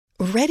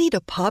Ready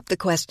to pop the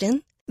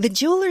question? The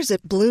jewelers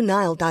at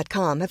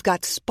BlueNile.com have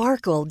got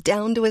sparkle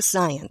down to a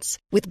science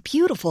with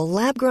beautiful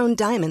lab-grown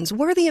diamonds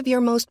worthy of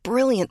your most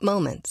brilliant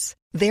moments.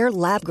 Their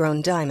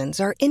lab-grown diamonds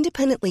are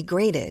independently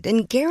graded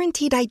and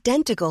guaranteed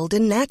identical to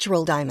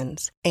natural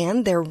diamonds,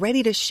 and they're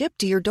ready to ship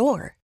to your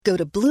door. Go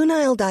to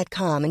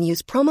BlueNile.com and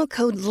use promo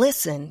code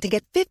LISTEN to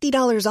get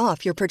 $50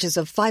 off your purchase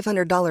of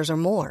 $500 or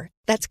more.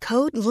 That's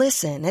code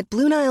LISTEN at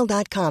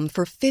BlueNile.com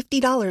for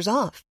 $50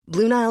 off.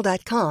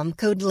 BlueNile.com,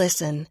 code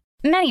LISTEN.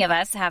 Many of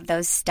us have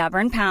those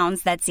stubborn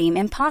pounds that seem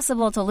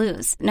impossible to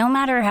lose, no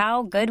matter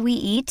how good we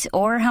eat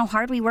or how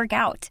hard we work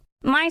out.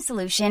 My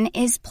solution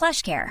is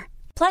PlushCare.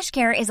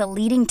 PlushCare is a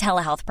leading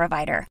telehealth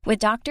provider with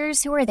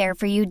doctors who are there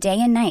for you day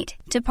and night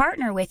to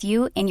partner with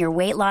you in your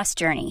weight loss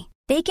journey.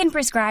 They can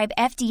prescribe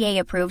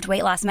FDA-approved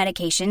weight loss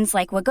medications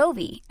like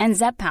Wegovy and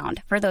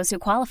Zepbound for those who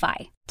qualify.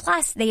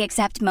 Plus, they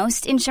accept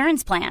most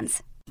insurance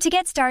plans. To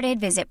get started,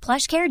 visit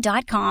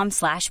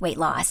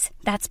plushcare.com/weightloss.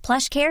 That's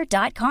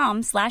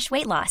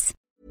plushcare.com/weightloss.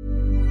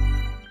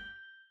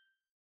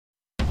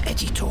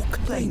 Edgy talk,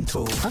 plain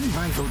talk,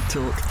 unrivaled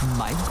talk.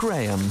 Mike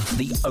Graham,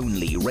 the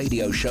only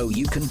radio show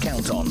you can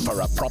count on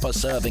for a proper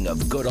serving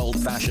of good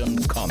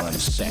old-fashioned common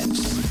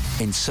sense.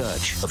 In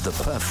search of the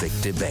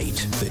perfect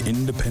debate. The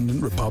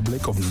Independent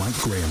Republic of Mike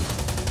Graham.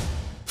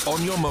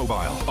 On your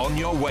mobile, on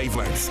your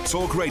wavelength,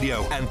 Talk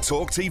Radio and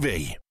Talk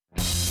TV.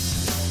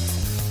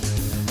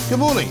 Good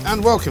morning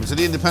and welcome to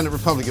the Independent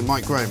Republic of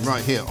Mike Graham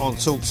right here on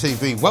Talk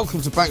TV.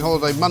 Welcome to Bank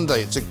Holiday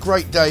Monday. It's a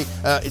great day.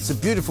 It's a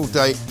beautiful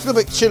day. It's a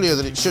little bit chillier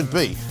than it should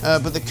be,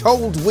 but the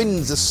cold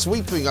winds are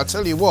sweeping, I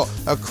tell you what,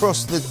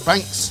 across the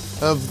banks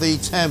of the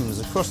Thames,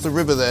 across the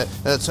river there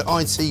to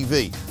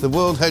ITV, the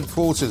world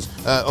headquarters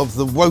of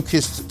the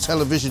wokest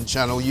television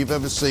channel you've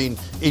ever seen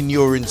in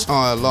your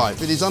entire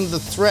life. It is under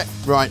threat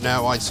right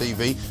now,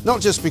 ITV,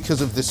 not just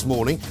because of this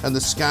morning and the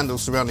scandal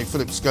surrounding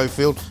Philip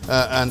Schofield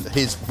and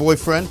his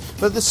boyfriend,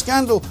 but the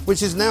scandal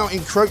which is now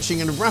encroaching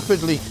and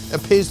rapidly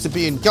appears to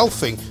be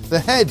engulfing the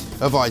head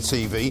of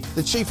ITV,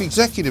 the chief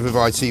executive of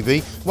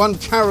ITV, one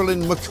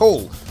Carolyn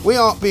McCall. We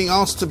are being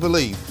asked to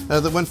believe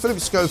that when Philip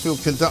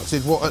Schofield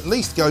conducted what at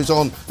least goes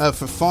on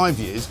for 5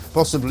 years,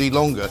 possibly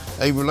longer,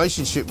 a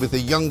relationship with a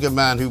younger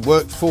man who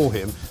worked for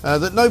him,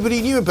 that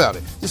nobody knew about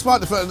it, despite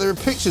the fact that there are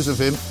pictures of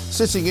him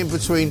sitting in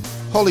between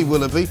Holly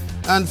Willoughby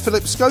and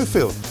Philip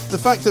Schofield. The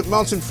fact that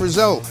Martin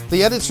Frizzell,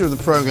 the editor of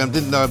the programme,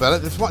 didn't know about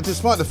it,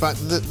 despite the fact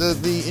that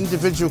the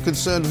individual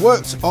concerned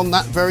worked on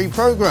that very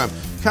programme.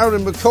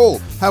 Carolyn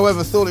McCall,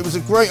 however, thought it was a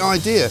great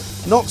idea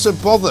not to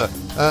bother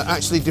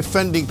actually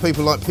defending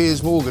people like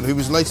Piers Morgan, who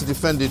was later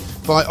defended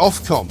by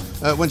Ofcom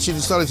when she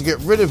decided to get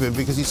rid of him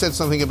because he said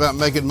something about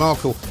Meghan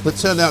Markle that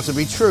turned out to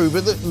be true,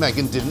 but that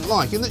Meghan didn't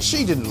like and that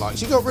she didn't like.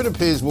 She got rid of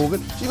Piers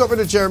Morgan, she got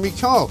rid of Jeremy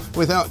Kyle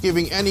without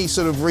giving any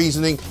sort of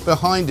reasoning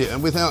behind it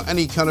and without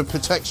any kind of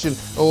protection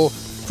for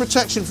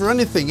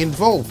anything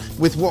involved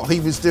with what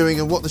he was doing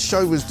and what the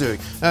show was doing.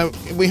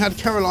 We had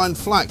Caroline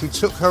Flack, who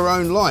took her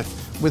own life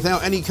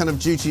without any kind of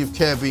duty of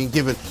care being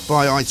given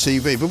by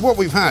ITV. But what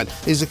we've had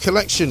is a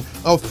collection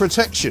of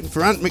protection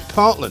for Ant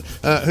McPartlin,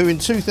 who in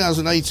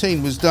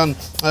 2018 was done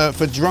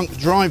for drunk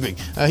driving.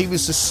 He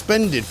was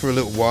suspended for a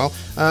little while,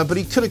 but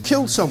he could have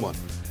killed someone.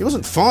 He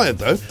wasn't fired,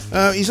 though.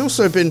 He's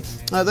also been...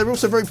 they were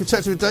also very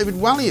protective of David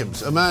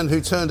Walliams, a man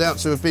who turned out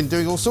to have been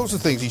doing all sorts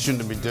of things he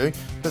shouldn't have been doing,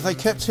 but they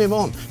kept him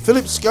on.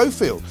 Philip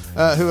Schofield,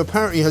 who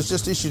apparently has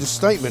just issued a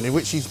statement in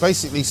which he's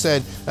basically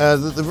said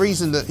that the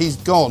reason that he's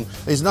gone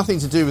is nothing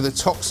to do with the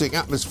toxic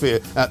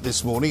atmosphere at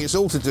this morning. It's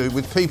all to do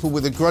with people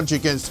with a grudge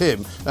against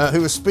him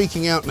who are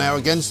speaking out now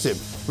against him.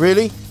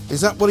 Really?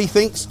 Is that what he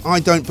thinks? I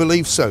don't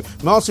believe so.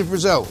 Martin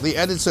Frizzell, the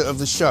editor of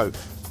the show,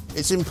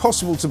 it's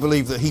impossible to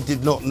believe that he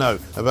did not know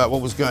about what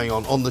was going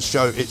on the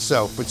show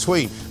itself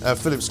between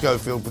Philip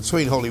Schofield,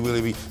 between Holly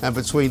Willoughby and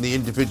between the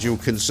individual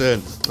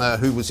concerned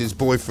who was his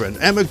boyfriend.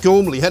 Emma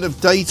Gormley, head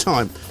of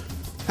daytime.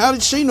 How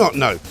did she not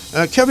know?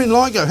 Kevin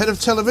Lygo, head of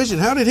television.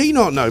 How did he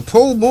not know?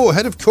 Paul Moore,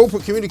 head of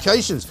corporate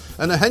communications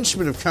and a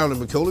henchman of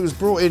Carolyn McCall, who was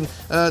brought in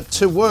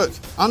to work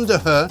under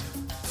her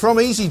from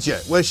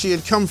EasyJet, where she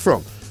had come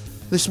from.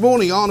 This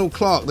morning, Arnold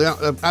Clark,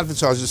 the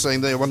advertiser, is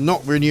saying they are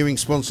not renewing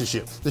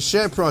sponsorship. The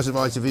share price of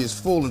ITV has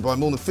fallen by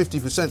more than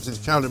 50% since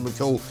Carolyn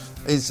McCall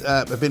has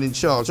been in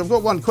charge. I've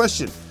got one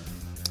question.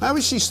 How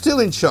is she still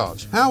in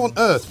charge? How on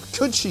earth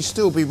could she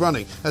still be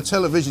running a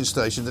television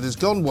station that has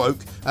gone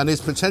woke and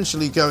is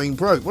potentially going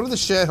broke? What are the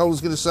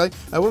shareholders going to say?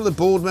 What are the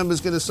board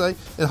members going to say?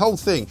 The whole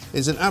thing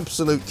is an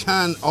absolute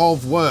can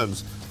of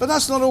worms. But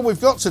that's not all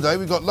we've got today.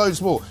 We've got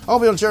loads more. I'll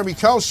be on Jeremy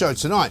Kyle's show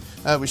tonight,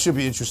 which should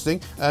be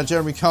interesting.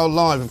 Jeremy Kyle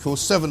live, of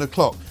course, 7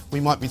 o'clock. We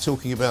might be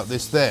talking about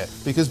this there,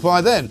 because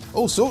by then,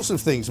 all sorts of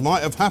things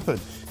might have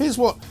happened. Here's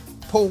what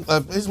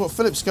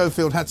Philip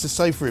Schofield had to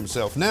say for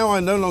himself. Now I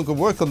no longer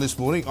work on This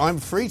Morning. I'm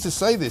free to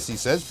say this, he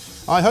says.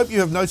 I hope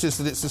you have noticed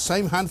that it's the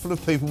same handful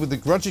of people with a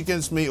grudge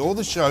against me or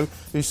the show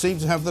who seem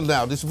to have the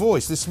loudest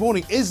voice. This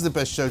Morning is the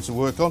best show to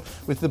work on.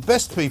 With the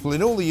best people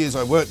in all the years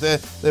I worked there,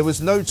 there was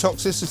no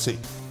toxicity.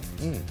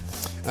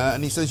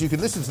 and he says you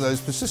can listen to those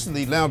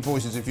persistently loud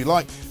voices if you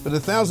like, but the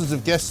thousands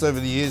of guests over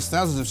the years,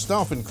 thousands of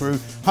staff and crew,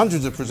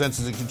 hundreds of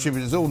presenters and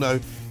contributors all know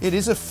it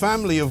is a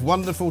family of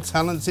wonderful,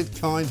 talented,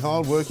 kind,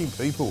 hard-working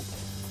people.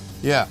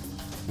 Yeah,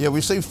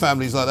 we've seen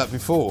families like that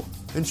before.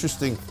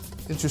 Interesting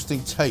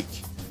take,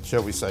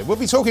 shall we say. We'll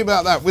be talking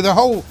about that with a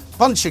whole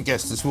bunch of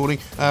guests this morning.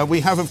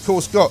 We have, of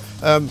course, got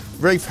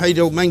Rafe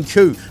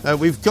Hadel-Manku.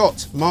 We've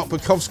got Mark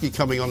Bukowski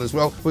coming on as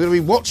well. We're going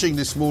to be watching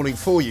this morning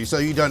for you, so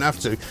you don't have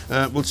to.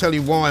 We'll tell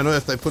you why on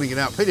earth they're putting it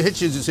out. Peter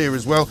Hitchens is here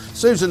as well.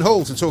 Susan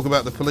Hall to talk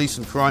about the police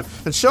and crime.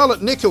 And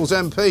Charlotte Nichols,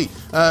 MP,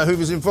 who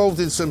was involved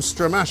in some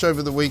stramash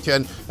over the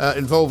weekend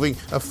involving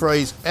a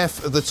phrase,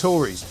 F the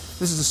Tories.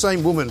 This is the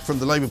same woman from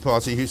the Labour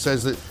Party who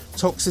says that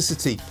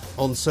toxicity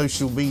on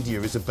social media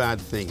is a bad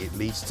thing. It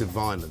leads to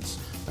violence.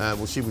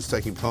 Well, she was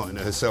taking part in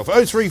it herself.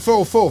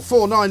 0344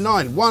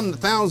 499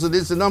 1000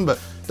 is the number.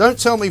 Don't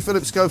tell me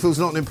Philip Schofield's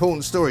not an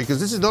important story, because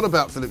this is not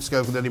about Philip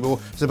Schofield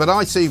anymore. It's about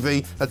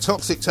ITV, a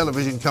toxic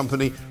television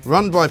company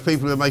run by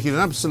people who are making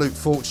an absolute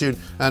fortune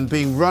and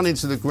being run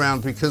into the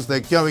ground because they're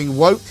going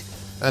woke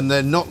and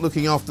they're not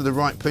looking after the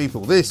right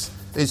people. This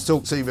is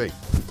Talk TV.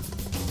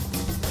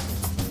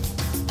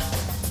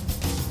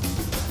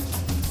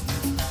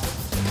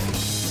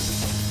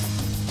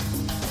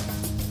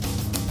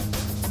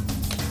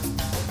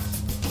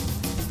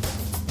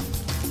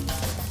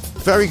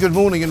 Very good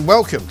morning and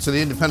welcome to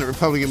the Independent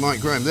Republican Mike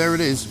Graham. There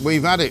it is.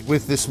 We've had it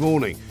with this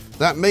morning.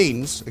 That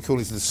means,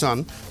 according to The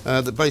Sun,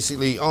 that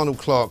basically Arnold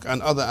Clark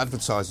and other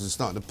advertisers are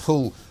starting to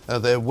pull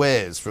their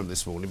wares from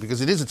this morning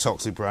because it is a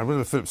toxic brand,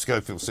 whatever Philip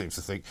Schofield seems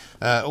to think.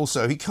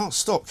 Also, he can't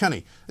stop, can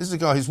he? This is a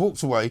guy who's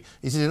walked away.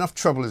 He's in enough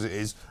trouble as it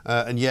is,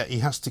 and yet he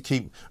has to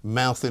keep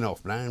mouthing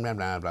off. Blah, blah,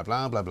 blah, blah,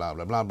 blah, blah, blah,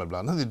 blah, blah, blah,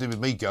 blah. Nothing to do with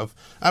me, Gov.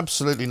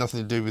 Absolutely nothing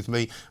to do with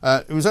me.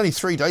 It was only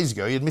 3 days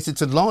ago he admitted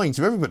to lying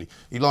to everybody.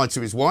 He lied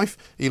to his wife.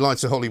 He lied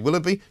to Holly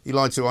Willoughby. He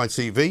lied to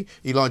ITV.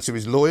 He lied to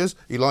his lawyers.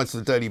 He lied to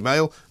the Daily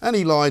Mail. And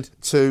he lied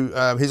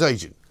to his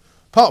agent.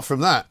 Apart from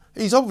that,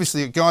 he's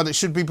obviously a guy that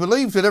should be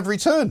believed at every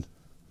turn.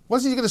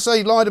 What's he going to say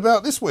he lied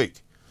about this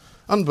week?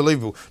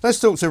 Unbelievable. Let's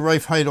talk to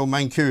Rafe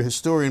Hadel-Manku,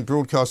 historian,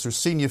 broadcaster,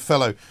 senior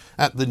fellow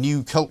at the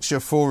New Culture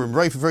Forum.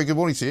 Rafe, a very good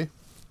morning to you.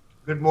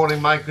 Good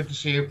morning, Mike. Good to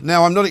see you.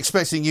 Now, I'm not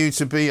expecting you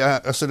to be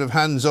a sort of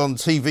hands-on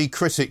TV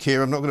critic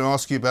here. I'm not going to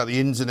ask you about the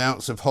ins and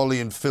outs of Holly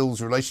and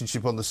Phil's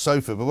relationship on the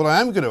sofa. But what I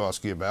am going to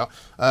ask you about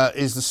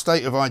is the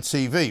state of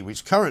ITV,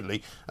 which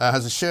currently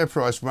has a share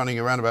price running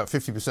around about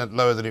 50%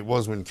 lower than it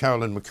was when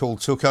Carolyn McCall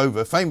took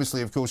over.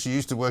 Famously, of course, she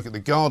used to work at The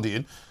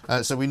Guardian,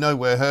 so we know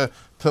where her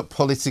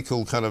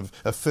political kind of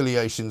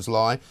affiliations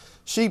lie.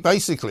 She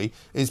basically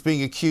is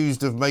being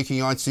accused of making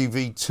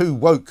ITV too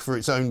woke for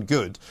its own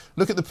good.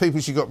 Look at the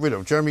people she got rid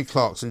of. Jeremy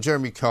Clarkson,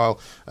 Jeremy Kyle,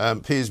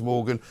 Piers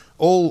Morgan,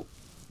 all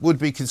would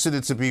be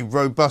considered to be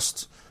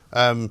robust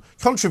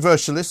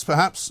controversialists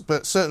perhaps,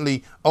 but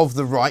certainly of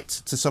the right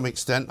to some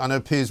extent. I know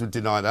Piers would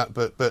deny that,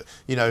 but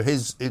you know,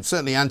 it's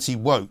certainly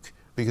anti-woke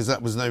because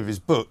that was the name of his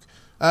book.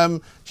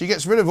 She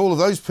gets rid of all of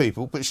those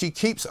people, but she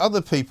keeps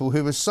other people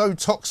who are so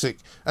toxic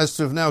as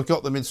to have now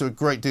got them into a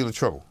great deal of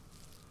trouble.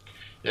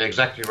 Yeah,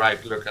 exactly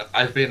right. Look,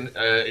 I've been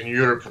in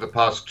Europe for the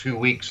past 2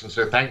 weeks, and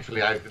so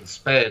thankfully I've been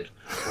spared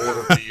all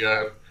of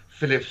the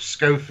Philip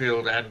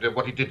Schofield and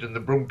what he did in the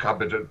broom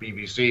cupboard at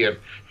BBC and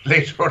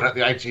later on at the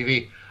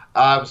ITV.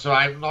 So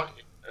I'm not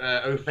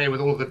au fait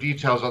with all of the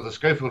details of the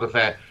Schofield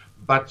affair,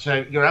 but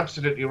you're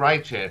absolutely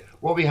right here.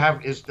 What we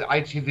have is the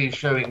ITV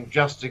showing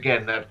just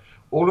again that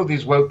all of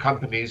these woke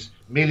companies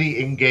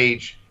merely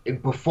engage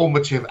in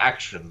performative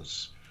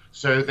actions.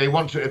 So they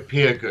want to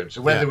appear good.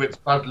 So whether it's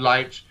Bud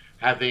Light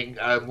having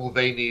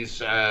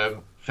Mulvaney's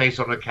face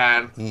on a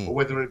can, or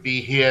whether it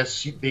be here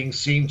being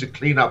seen to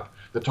clean up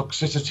the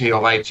toxicity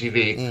of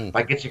ITV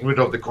by getting rid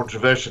of the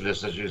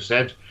controversialists, as you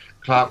said,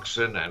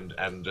 Clarkson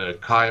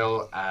and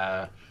Kyle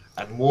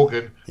and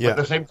Morgan. But at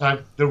the same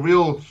time, the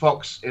real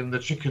fox in the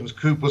chicken's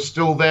coop was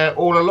still there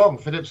all along,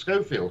 Philip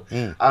Schofield.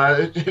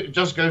 It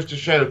just goes to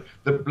show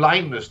the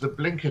blindness, the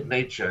blinkered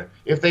nature.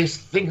 If they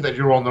think that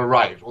you're on the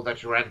right or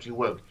that you're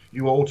anti-woke,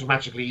 you are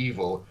automatically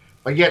evil.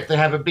 But yet they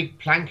have a big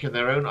plank in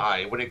their own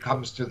eye when it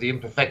comes to the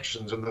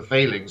imperfections and the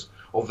failings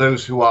of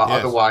those who are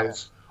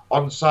otherwise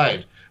on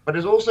side. But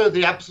there's also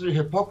the absolute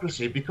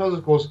hypocrisy because,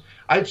 of course,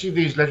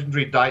 ITV's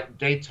legendary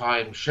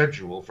daytime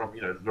schedule from,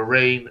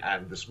 Lorraine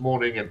and This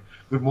Morning and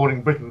Good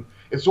Morning Britain,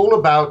 it's all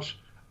about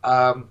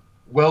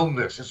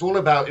wellness. It's all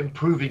about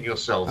improving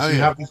yourself.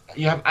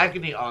 You have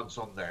agony aunts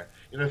on there.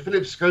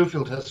 Philip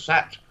Schofield has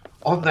sat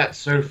on that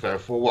sofa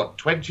for,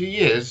 20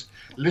 years,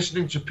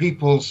 listening to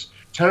people's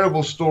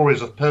terrible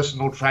stories of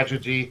personal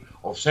tragedy,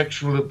 of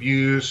sexual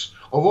abuse,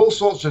 of all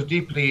sorts of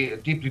deeply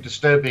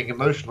disturbing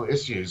emotional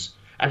issues.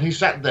 And he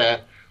sat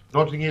there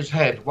nodding his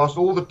head, whilst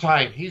all the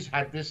time he's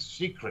had this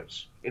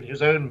secret in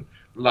his own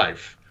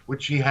life,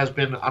 which he has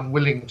been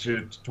unwilling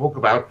to talk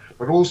about,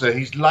 but also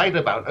he's lied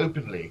about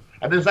openly.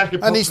 And there's that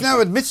and he's now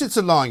admitted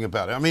to lying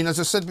about it. I mean, as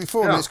I said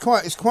before, Yeah. it's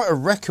quite a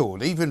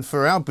record, even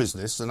for our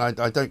business. And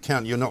I don't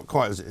count, you're not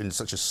quite in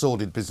such a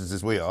sordid business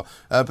as we are.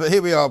 But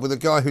here we are with a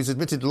guy who's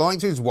admitted lying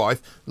to his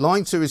wife,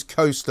 lying to his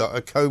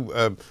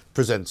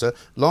co-presenter,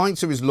 lying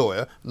to his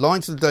lawyer,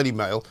 lying to the Daily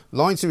Mail,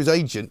 lying to his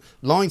agent,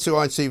 lying to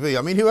ITV.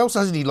 I mean, who else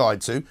hasn't he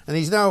lied to? And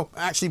he's now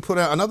actually put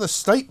out another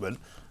statement,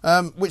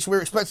 which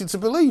we're expected to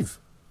believe.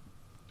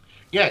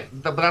 Yeah,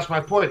 but that's my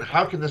point.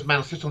 How can this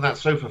man sit on that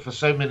sofa for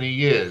so many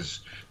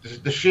years?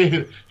 The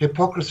sheer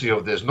hypocrisy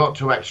of this, not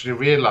to actually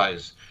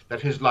realise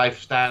that his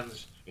life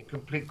stands in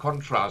complete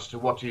contrast to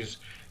what he's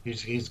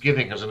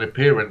giving as an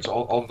appearance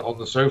on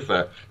the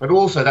sofa, but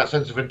also that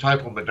sense of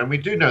entitlement. And we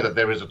do know that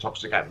there is a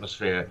toxic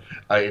atmosphere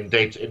in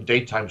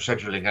daytime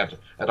scheduling at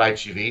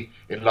ITV,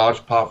 in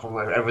large part from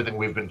everything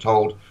we've been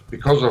told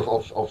because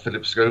of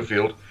Philip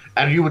Schofield.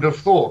 And you would have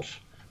thought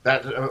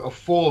that a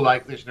fall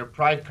like this,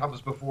 pride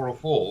comes before a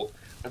fall,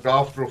 and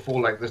after a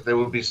fall like this, there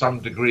will be some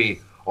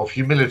degree of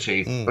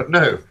humility. But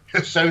no,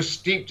 so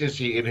steeped is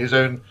he in his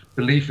own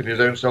belief, in his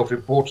own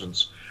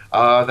self-importance,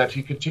 that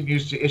he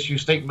continues to issue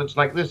statements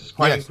like this. It's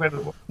quite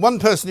incredible. One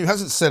person who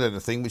hasn't said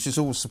anything, which is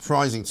all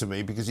surprising to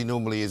me, because he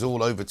normally is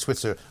all over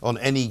Twitter on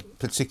any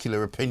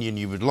particular opinion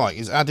you would like,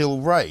 is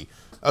Adil Ray.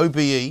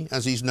 OBE,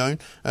 as he's known.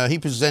 He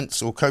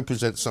presents or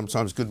co-presents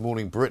sometimes Good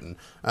Morning Britain.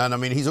 And, I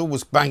mean, he's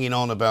always banging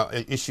on about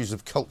issues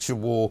of culture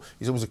war.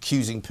 He's always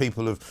accusing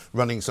people of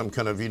running some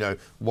kind of,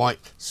 white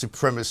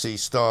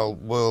supremacy-style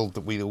world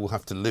that we all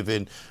have to live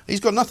in.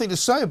 He's got nothing to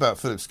say about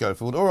Philip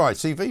Schofield or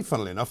ITV,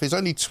 funnily enough. His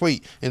only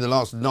tweet in the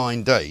last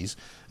 9 days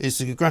is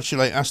to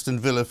congratulate Aston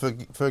Villa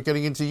for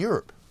getting into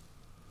Europe.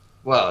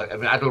 Well, I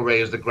mean, Adil Ray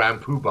is the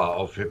grand poobah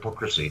of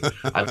hypocrisy.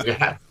 I mean,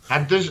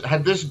 had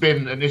this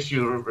been an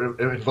issue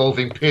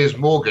involving Piers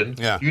Morgan,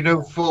 you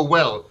know full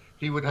well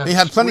he would have. He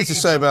had plenty to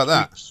say about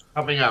that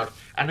coming out,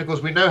 and of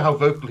course we know how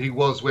vocal he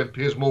was when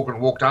Piers Morgan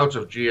walked out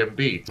of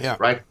GMB,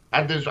 right?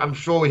 And I'm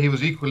sure he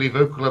was equally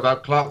vocal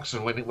about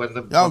Clarkson when the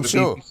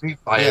BBC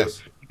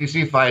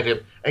fired him.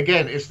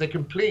 Again, it's the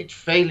complete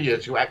failure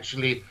to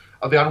actually,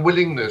 the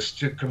unwillingness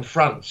to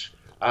confront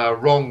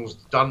wrongs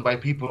done by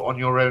people on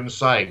your own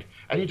side.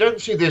 And you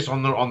don't see this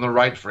on the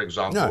right, for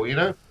example.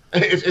 No.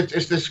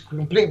 It's this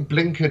complete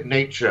blinkered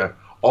nature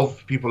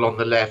of people on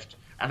the left.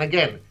 And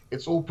again,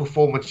 it's all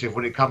performative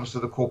when it comes to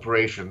the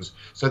corporations.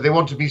 So they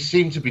want to be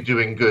seen to be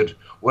doing good,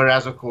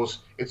 whereas, of course,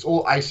 it's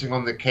all icing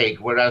on the cake,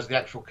 whereas the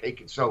actual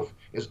cake itself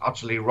is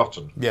utterly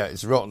rotten. Yeah,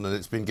 it's rotten, and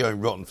it's been going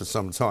rotten for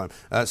some time.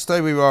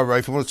 Stay where you are,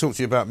 Rafe. I want to talk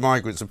to you about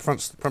migrants. A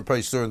front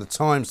page story in the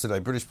Times today.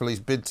 British police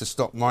bid to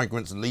stop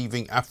migrants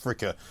leaving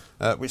Africa,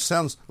 which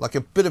sounds like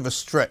a bit of a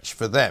stretch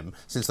for them,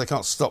 since they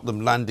can't stop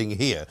them landing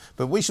here.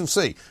 But we shall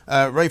see.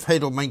 Rafe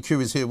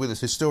Hadel-Manku is here with us,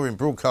 historian,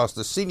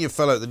 broadcaster, senior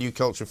fellow at the New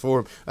Culture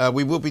Forum.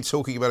 We will be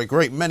talking about a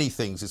great many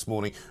things this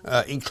morning,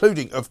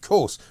 including, of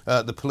course,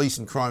 the police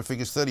and crime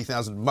figures,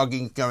 30,000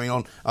 muggings going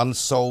on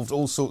unsolved,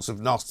 all sorts of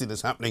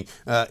nastiness happening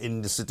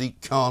in the Sadiq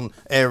Khan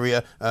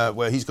area,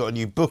 where he's got a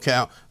new book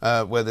out,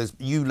 where there's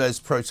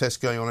ULEZ protests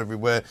going on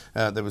everywhere.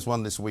 There was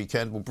one this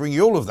weekend. We'll bring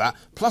you all of that,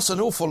 plus an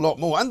awful lot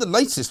more, and the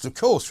latest, of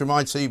course, from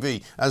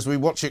ITV, as we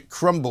watch it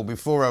crumble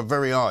before our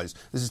very eyes.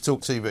 This is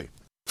Talk TV.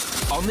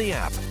 On the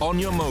app, on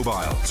your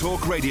mobile,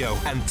 Talk Radio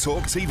and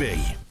Talk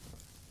TV.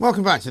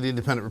 Welcome back to the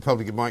Independent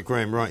Republican. Mike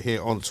Graham right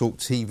here on Talk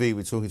TV.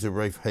 We're talking to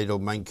Rafe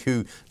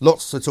Hadel-Manku.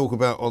 Lots to talk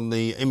about on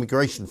the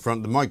immigration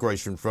front, the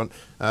migration front,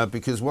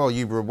 because while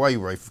you were away,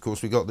 Rafe, of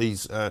course, we got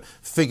these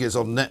figures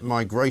on net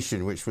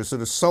migration, which were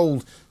sort of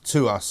sold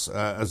to us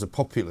as a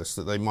populace,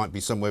 that they might be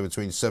somewhere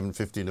between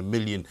 750 and a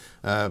million,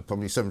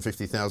 probably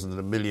 750,000 and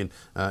a million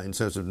in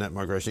terms of net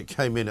migration. It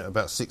came in at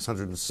about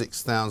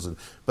 606,000.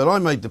 But I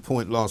made the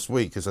point last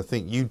week, as I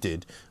think you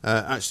did,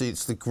 actually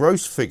it's the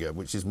gross figure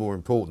which is more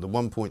important, the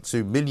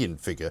 1.2 million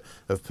figure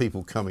of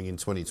people coming in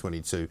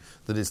 2022,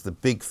 that is the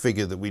big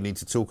figure that we need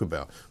to talk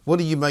about. What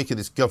do you make of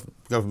this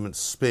government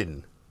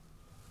spin?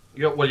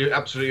 Yeah, well, you're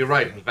absolutely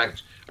right. In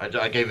fact,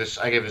 I gave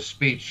a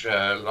speech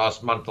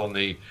last month on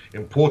the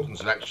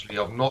importance, actually,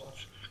 of not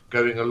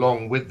going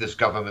along with this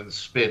government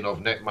spin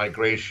of net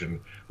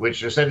migration,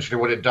 which essentially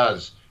what it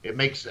does, it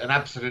makes an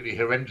absolutely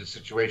horrendous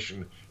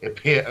situation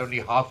appear only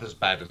half as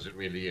bad as it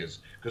really is.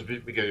 Because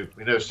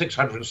we know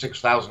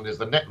 606,000 is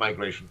the net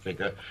migration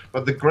figure,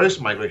 but the gross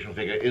migration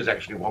figure is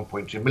actually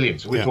 1.2 million.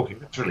 So we're talking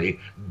literally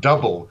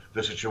double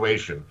the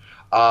situation.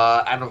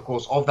 And of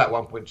course, of that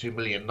 1.2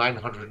 million,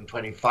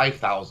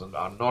 925,000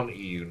 are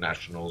non-EU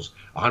nationals,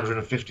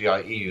 150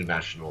 are EU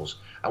nationals.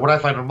 And what I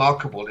find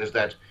remarkable is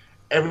that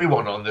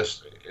everyone on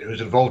this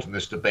who's involved in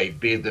this debate,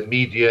 be it the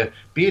media,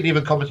 be it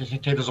even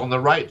commentators on the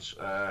right,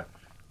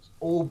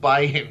 all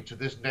buy into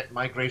this net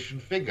migration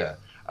figure.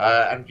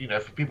 And,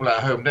 for people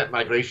at home, net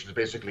migration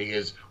basically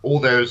is all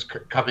those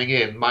coming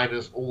in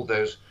minus all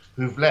those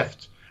who've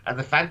left. And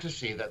the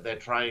fantasy that they're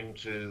trying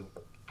to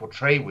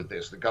portray with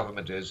this, the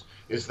government is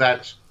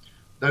that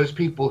those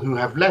people who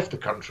have left the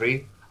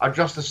country are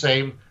just the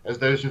same as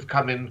those who've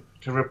come in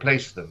to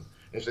replace them.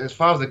 As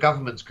far as the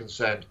government's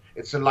concerned,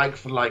 it's a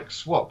like-for-like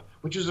swap,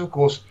 which is, of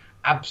course,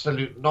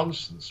 absolute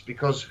nonsense,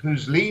 because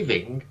who's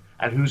leaving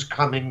and who's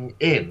coming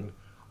in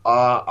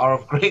are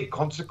of great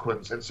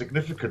consequence and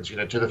significance,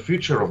 to the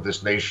future of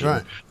this nation.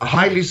 Right. A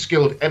highly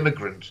skilled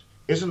immigrant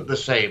isn't the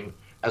same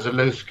as a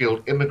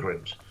low-skilled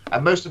immigrant.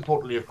 And most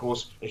importantly, of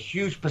course, a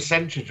huge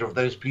percentage of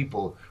those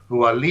people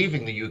who are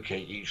leaving the UK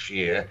each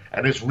year,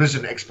 and it's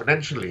risen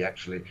exponentially,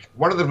 actually.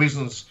 One of the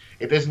reasons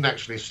it isn't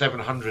actually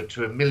 700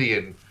 to 1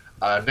 million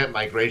net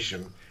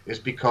migration is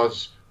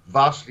because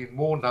vastly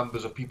more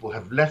numbers of people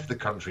have left the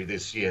country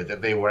this year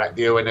than the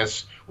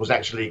ONS was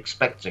actually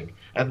expecting.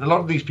 And a lot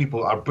of these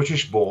people are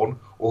British-born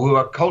or who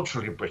are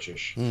culturally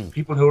British,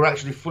 people who are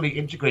actually fully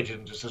integrated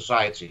into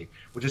society,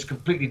 which is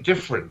completely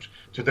different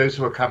to those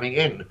who are coming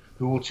in,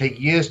 who will take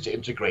years to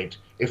integrate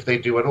if they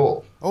do at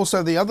all.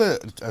 Also, the other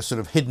sort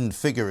of hidden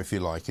figure, if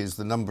you like, is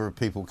the number of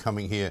people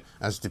coming here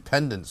as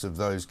dependents of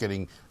those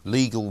getting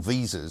legal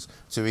visas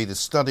to either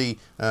study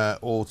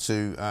or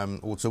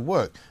to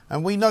work.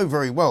 And we know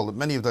very well that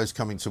many of those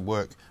coming to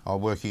work are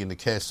working in the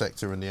care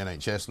sector and the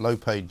NHS,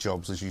 low-paid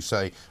jobs, as you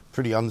say,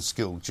 pretty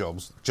unskilled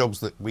jobs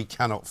that we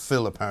cannot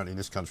fill apparently in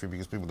this country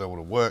because people don't want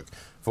to work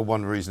for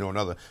one reason or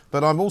another.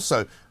 But I'm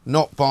also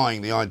not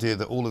buying the idea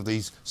that all of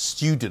these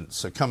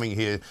students are coming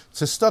here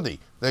to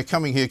study. They're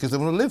coming here because they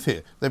want to live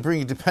here. They're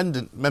bringing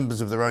dependent members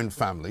of their own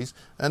families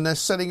and they're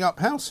setting up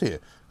house here.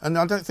 And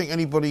I don't think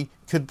anybody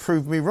could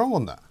prove me wrong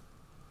on that.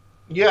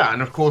 Yeah,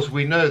 and of course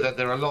we know that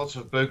there are lots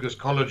of bogus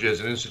colleges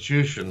and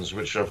institutions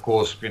which, of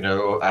course,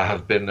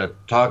 have been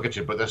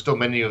targeted, but there's still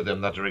many of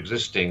them that are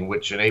existing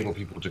which enable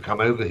people to come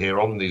over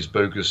here on these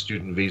bogus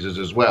student visas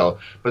as well.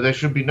 But there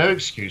should be no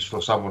excuse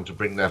for someone to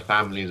bring their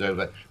families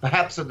over,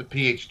 perhaps at the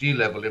PhD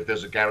level if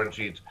there's a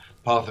guaranteed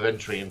path of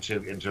entry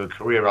into a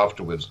career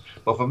afterwards.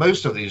 But for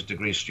most of these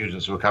degree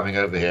students who are coming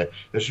over here,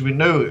 there should be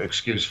no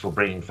excuse for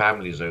bringing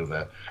families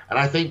over. And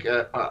I think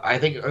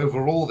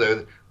overall,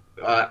 though,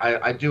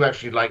 I do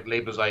actually like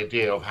Labour's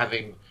idea of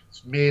having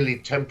merely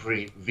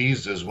temporary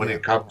visas when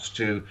it comes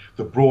to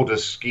the broader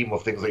scheme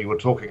of things that you were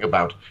talking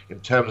about in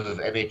terms of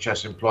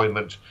NHS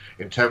employment,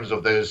 in terms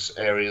of those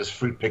areas,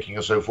 fruit picking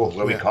and so forth,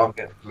 where we can't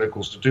get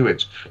locals to do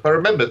it. But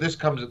remember, this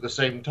comes at the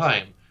same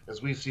time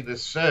as we see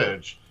this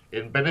surge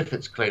in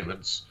benefits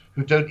claimants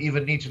who don't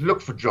even need to look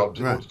for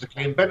jobs in order to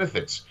claim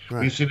benefits.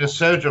 We've seen a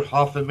surge of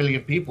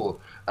 500,000 people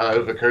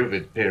over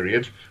COVID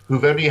period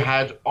who've only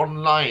had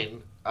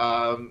online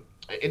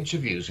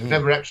interviews, who've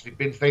never actually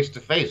been face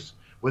to face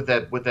with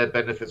their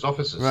benefits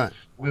officers.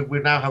 We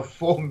now have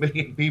 4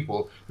 million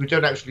people who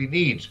don't actually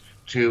need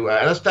to,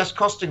 and that's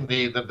costing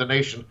the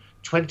nation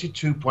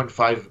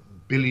 £22.5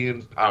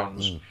 billion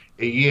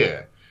a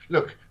year.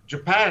 Look,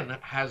 Japan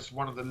has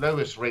one of the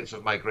lowest rates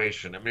of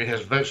migration. I mean, it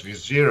has virtually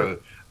zero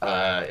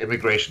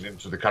immigration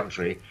into the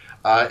country.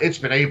 It's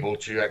been able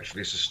to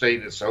actually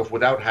sustain itself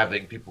without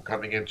having people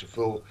coming in to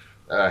fill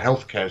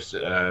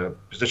healthcare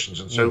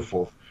positions and so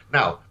forth.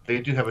 Now, they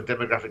do have a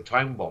demographic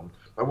time bomb,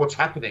 but what's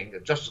happening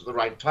just at the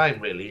right time,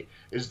 really,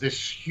 is this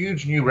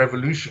huge new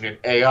revolution in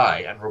AI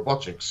and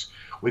robotics.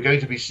 We're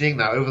going to be seeing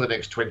now over the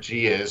next 20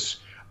 years,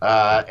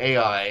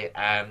 AI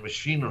and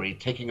machinery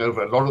taking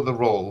over a lot of the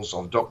roles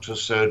of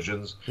doctors,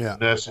 surgeons,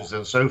 nurses,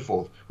 and so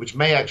forth, which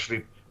may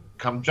actually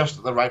come just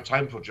at the right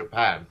time for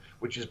Japan,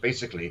 which is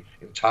basically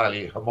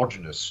entirely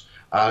homogenous.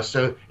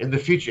 So in the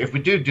future, if we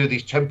do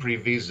these temporary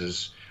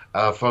visas,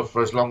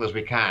 for as long as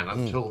we can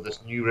until this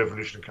new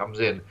revolution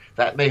comes in,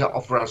 that may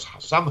offer us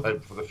some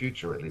hope for the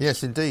future, at least.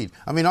 Yes, indeed.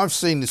 I mean, I've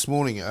seen this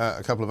morning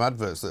a couple of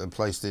adverts that are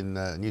placed in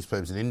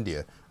newspapers in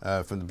India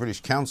from the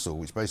British Council,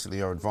 which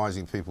basically are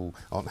advising people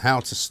on how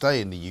to stay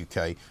in the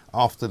UK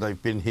after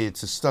they've been here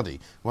to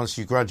study. Once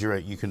you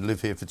graduate, you can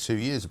live here for 2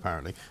 years,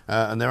 apparently,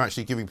 and they're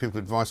actually giving people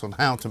advice on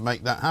how to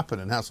make that happen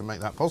and how to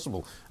make that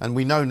possible. And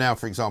we know now,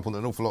 for example, that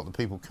an awful lot of the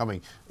people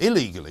coming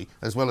illegally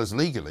as well as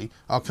legally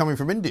are coming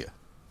from India.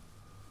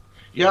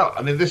 Yeah,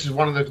 I mean, this is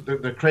one of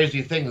the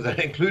crazy things,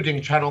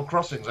 including channel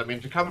crossings. I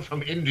mean, to come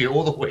from India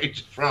all the way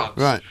to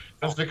France,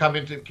 just to come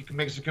into,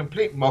 makes a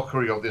complete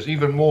mockery of this,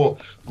 even more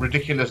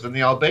ridiculous than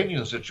the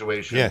Albanian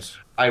situation,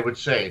 I would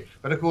say.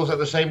 But of course, at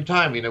the same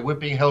time, we're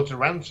being held to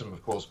ransom,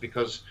 of course,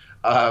 because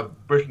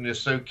Britain is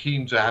so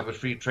keen to have a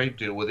free trade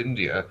deal with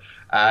India,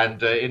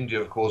 and India,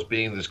 of course,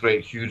 being this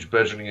great, huge,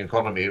 burgeoning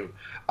economy,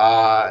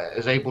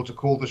 is able to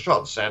call the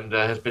shots, and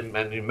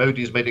and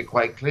Modi's made it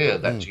quite clear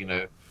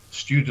that,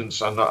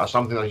 students are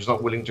something that he's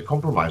not willing to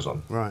compromise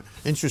on. Right,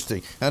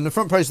 interesting. And the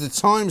front page of the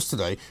Times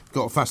today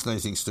got a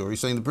fascinating story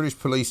saying the British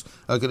police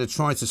are going to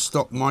try to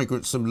stop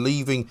migrants from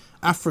leaving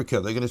Africa.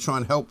 They're going to try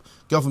and help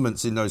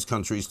governments in those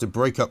countries to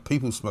break up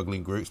people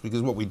smuggling groups,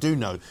 because what we do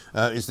know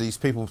is these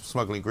people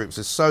smuggling groups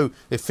are so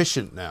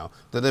efficient now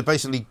that they're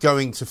basically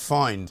going to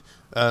find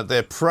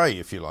their prey,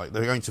 if you like.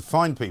 They're going to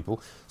find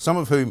people, some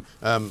of whom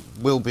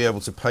will be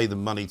able to pay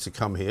them money to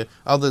come here,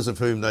 others of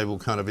whom they will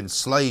kind of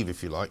enslave,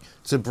 if you like,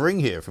 to bring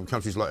here from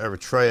countries like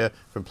Eritrea,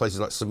 from places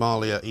like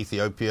Somalia,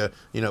 Ethiopia,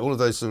 all of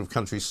those sort of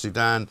countries,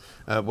 Sudan,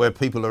 where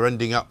people are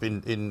ending up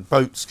in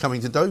boats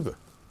coming to Dover.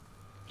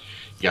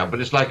 Yeah,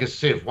 but it's like a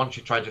sieve. Once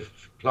you try to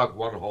plug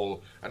one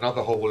hole,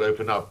 another hole will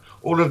open up.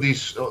 All of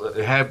these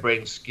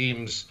harebrained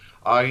schemes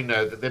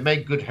that they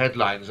make good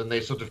headlines, and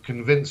they sort of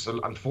convince,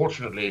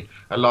 unfortunately,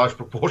 a large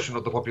proportion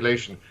of the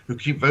population who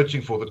keep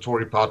voting for the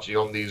Tory party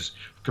on these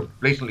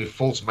blatantly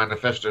false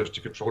manifestos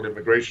to control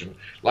immigration,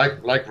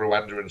 like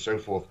Rwanda and so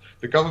forth.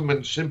 The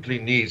government simply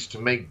needs to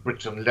make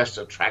Britain less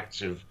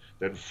attractive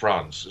than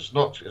France. It's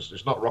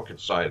not rocket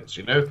science,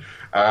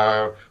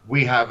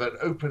 We have an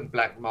open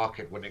black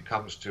market when it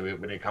comes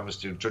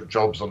to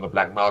jobs on the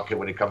black market,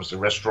 when it comes to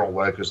restaurant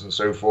workers and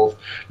so forth.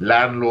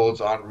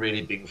 Landlords aren't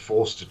really being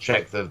forced to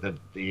check the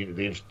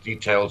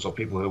details of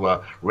people who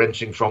are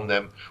renting from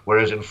them,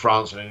 whereas in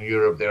France and in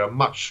Europe they are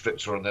much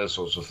stricter on those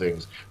sorts of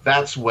things.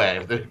 That's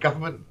where if the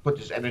government put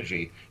its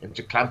energy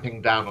into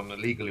clamping down on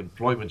illegal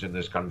employment in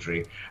this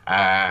country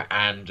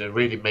and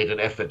really made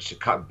an effort to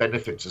cut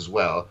benefits as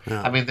well.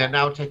 Yeah. I mean, they're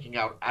now taking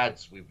out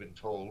ads, we've been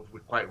told,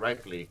 quite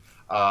rightly,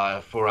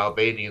 for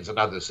Albanians and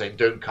others saying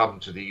don't come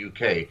to the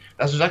UK.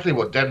 That's exactly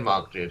what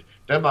Denmark did.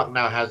 Denmark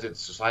now has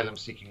its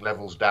asylum-seeking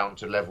levels down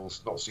to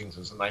levels not seen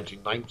since the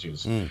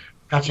 1990s.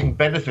 Cutting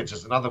benefits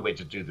is another way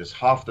to do this.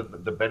 Half the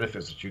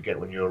benefits that you get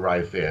when you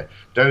arrive here.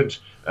 Don't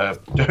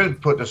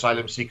put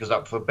asylum seekers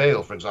up for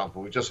bail, for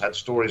example. We just had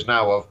stories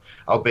now of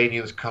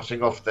Albanians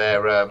cutting off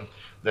their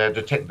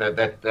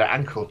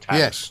ankle tags.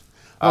 Yes.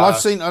 Well, I've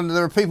seen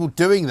there are people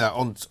doing that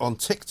on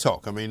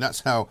TikTok. I mean, that's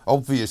how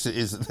obvious it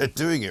is that they're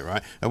doing it,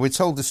 right? And we're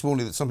told this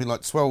morning that something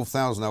like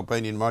 12,000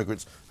 Albanian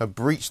migrants have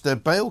breached their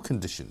bail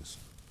conditions.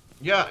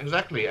 Yeah,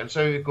 exactly. And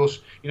so, of course,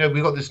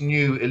 we've got this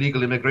new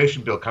illegal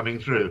immigration bill coming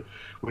through,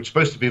 which is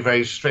supposed to be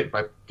very strict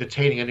by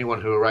detaining anyone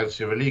who arrives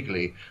here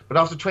illegally. But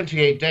after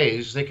 28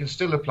 days, they can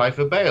still apply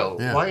for bail.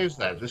 Yeah. Why is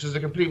that? This is a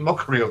complete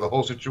mockery of the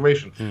whole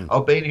situation.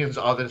 Albanians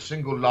are the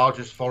single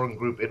largest foreign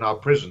group in our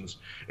prisons.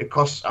 It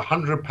costs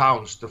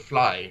 £100 to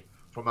fly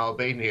from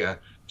Albania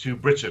to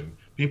Britain.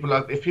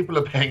 If people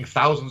are paying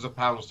thousands of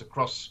pounds to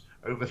cross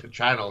over the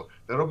channel,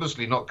 they're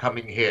obviously not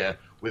coming here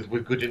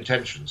with good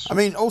intentions. I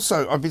mean,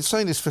 also, I've been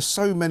saying this for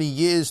so many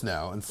years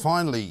now, and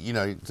finally,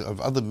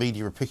 other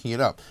media are picking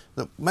it up,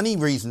 that many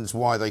reasons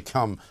why they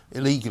come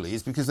illegally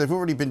is because they've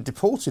already been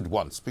deported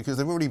once, because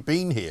they've already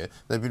been here,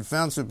 they've been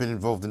found to have been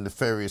involved in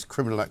nefarious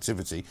criminal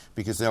activity,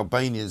 because the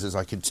Albanians, as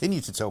I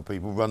continue to tell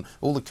people, run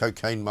all the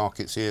cocaine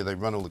markets here, they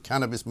run all the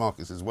cannabis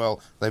markets as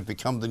well, they've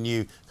become the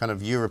new kind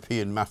of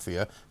European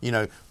mafia.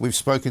 We've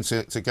spoken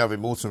to Gavin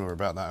Mortimer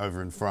about that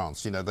over in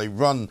France. They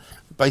run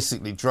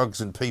basically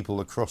drugs and people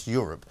across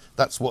Europe.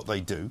 That's what they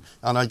do.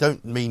 And I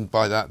don't mean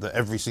by that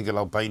every single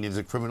Albanian is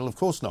a criminal. Of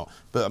course not.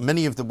 But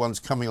many of the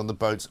ones coming on the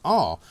boats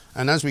are.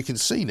 And as we can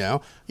see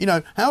now,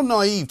 how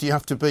naive do you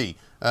have to be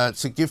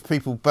to give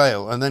people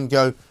bail and then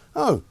go,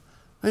 oh,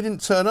 they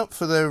didn't turn up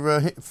for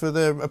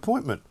their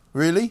appointment?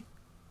 Really?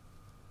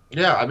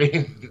 Yeah, I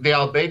mean, the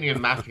Albanian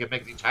mafia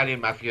make the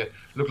Italian mafia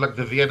look like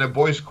the Vienna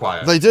Boys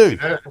Choir. They do.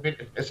 I mean,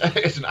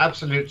 it's an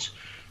absolute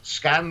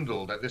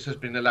scandal that this has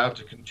been allowed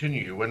to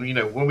continue.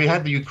 When we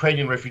had the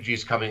Ukrainian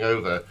refugees coming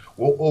over,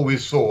 all we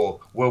saw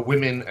were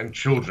women and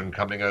children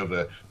coming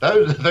over.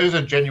 Those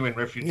are genuine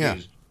refugees. Yeah.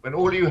 When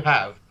all you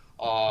have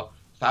are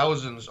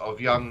thousands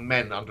of young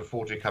men under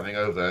 40 coming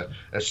over,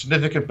 a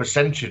significant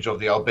percentage of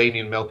the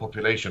Albanian male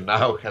population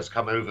now has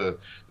come over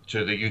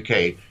to the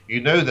UK.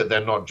 You know that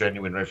they're not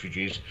genuine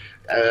refugees.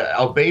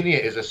 Albania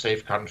is a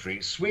safe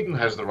country. Sweden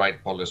has the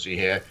right policy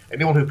here.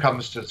 Anyone who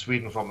comes to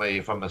Sweden from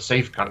a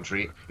safe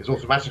country is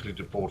automatically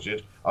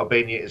deported.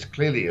 Albania is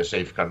clearly a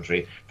safe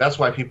country. That's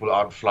why people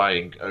aren't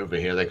flying over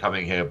here. They're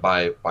coming here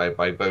by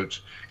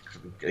boat.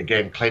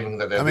 Again, claiming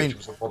that they're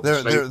victims of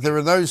modern slavery. There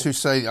are those who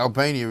say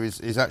Albania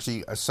is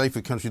actually a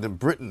safer country than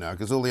Britain now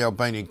because all the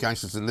Albanian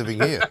gangsters are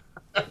living here.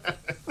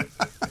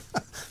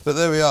 But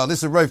there we are.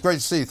 Listen, Rafe, great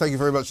to see you. Thank you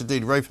very much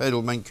indeed. Rafe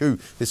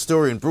Hedel-Manku,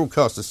 historian,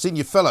 broadcaster,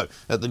 senior fellow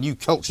at the New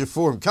Culture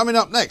Forum. Coming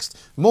up next,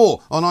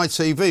 more on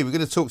ITV. We're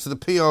going to talk to the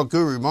PR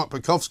guru, Mark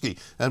Bukowski,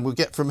 and we'll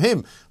get from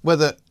him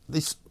whether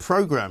this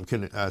programme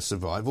can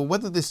survive or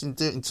whether this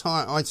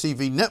entire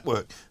ITV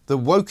network, the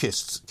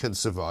wokeists, can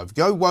survive.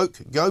 Go woke,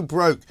 go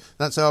broke.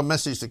 That's our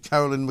message to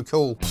Carolyn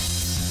McCall.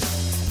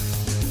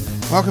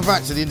 Welcome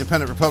back to the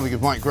Independent Republic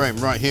of Mike Graham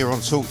right here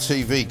on Talk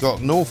TV.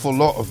 Got an awful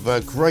lot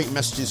of great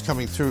messages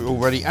coming through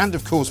already, and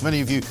of course many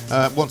of you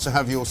want to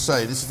have your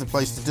say. This is the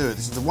place to do it.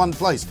 This is the one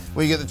place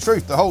where you get the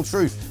truth, the whole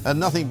truth, and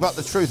nothing but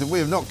the truth. And we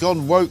have not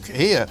gone woke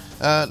here.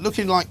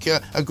 Looking like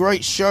a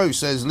great show,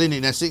 says Lynn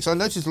in Essex. I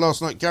noticed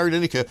last night Gary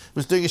Lineker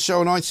was doing a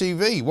show on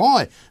ITV.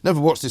 Why? Never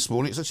watched this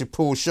morning. It's such a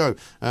poor show.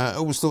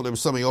 Always thought there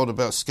was something odd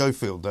about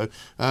Schofield, though.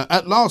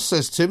 At last,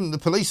 says Tim, the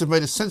police have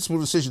made a sensible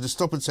decision to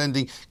stop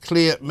attending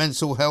clear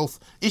mental health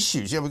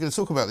issues. Yeah, we're going to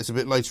talk about this a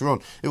bit later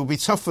on. It will be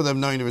tough for them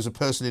knowing there is a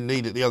person in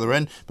need at the other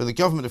end, but the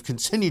government have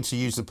continued to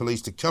use the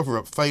police to cover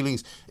up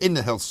failings in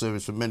the health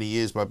service for many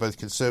years by both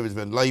Conservative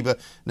and Labour.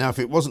 Now, if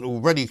it wasn't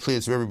already clear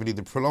to everybody,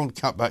 the prolonged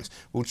cutbacks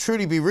will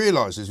truly be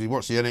realised as we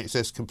watch the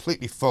NHS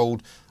completely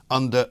fold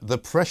under the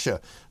pressure.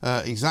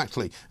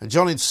 Exactly. And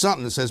John in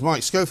Sutton says,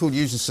 Mike, Schofield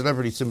uses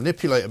celebrity to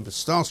manipulate a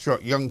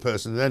starstruck young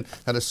person and then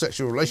had a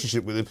sexual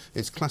relationship with him.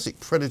 It's classic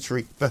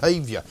predatory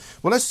behaviour.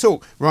 Well, let's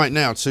talk right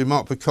now to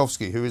Mark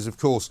Bukowski, who is, of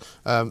course,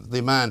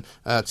 the man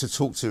to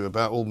talk to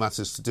about all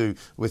matters to do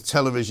with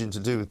television, to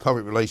do with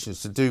public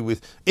relations, to do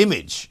with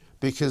image.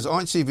 Because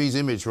ITV's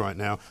image right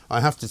now,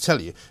 I have to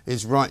tell you,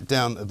 is right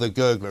down the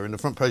gurgler. In the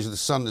front page of The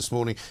Sun this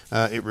morning,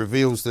 it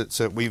reveals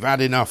that we've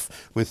had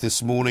enough with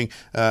this morning.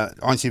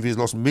 ITV has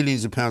lost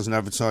millions of pounds in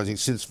advertising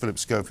since Philip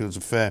Schofield's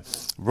affair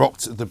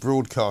rocked the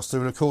broadcaster.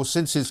 And, of course,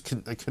 since his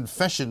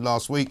confession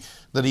last week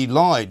that he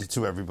lied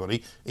to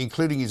everybody,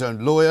 including his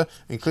own lawyer,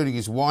 including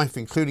his wife,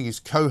 including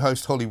his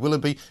co-host Holly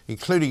Willoughby,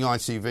 including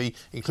ITV,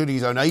 including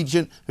his own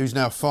agent, who's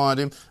now fired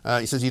him.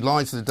 He says he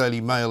lied to the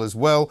Daily Mail as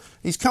well.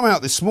 He's come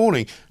out this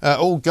morning,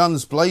 all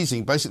guns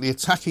blazing, basically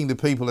attacking the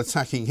people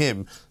attacking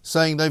him,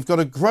 saying they've got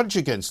a grudge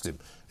against him.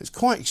 It's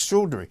quite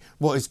extraordinary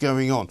what is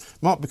going on.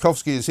 Mark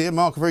Bukowski is here.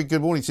 Mark, a very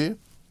good morning to you.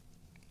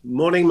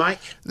 Morning,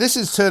 Mike. This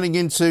is turning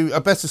into a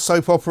better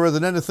soap opera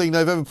than anything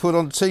they've ever put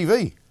on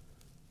TV.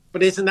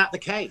 But isn't that the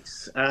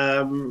case?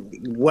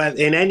 Well,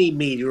 in any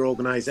media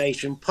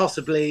organisation,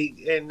 possibly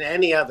in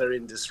any other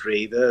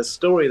industry, the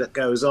story that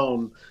goes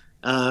on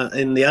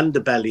in the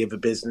underbelly of a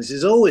business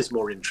is always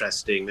more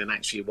interesting than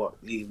actually what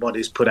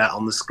is put out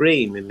on the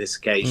screen in this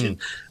occasion.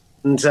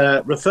 And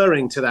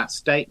referring to that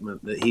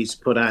statement that he's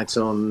put out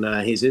on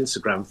his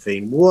Instagram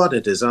feed, what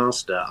a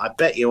disaster. I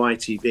bet you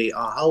ITV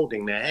are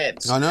holding their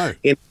heads. I know.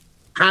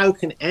 How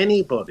can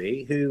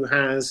anybody who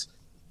has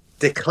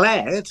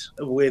declared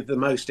with the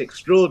most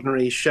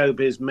extraordinary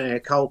showbiz mea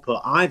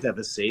culpa I've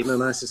ever seen,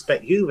 and I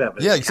suspect you've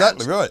ever seen. Yeah,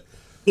 exactly right.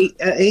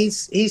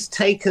 He's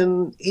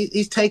taken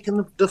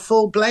the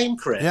full blame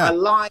for it. Yeah. I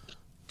lied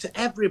to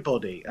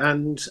everybody,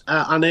 and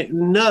I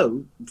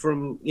know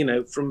from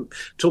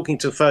talking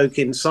to folk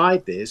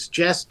inside this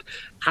just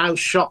how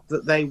shocked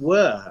that they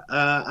were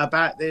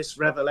about this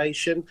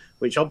revelation,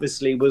 which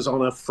obviously was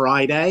on a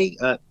Friday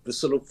at the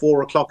sort of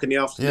 4:00 in the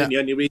afternoon. Yeah. The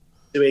only reason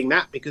doing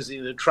that because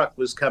the truck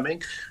was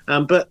coming.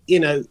 But,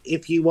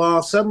 if you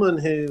are someone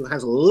who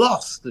has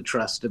lost the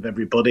trust of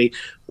everybody,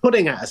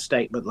 putting out a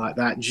statement like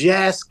that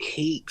just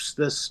keeps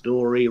the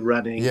story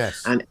running.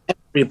 Yes. And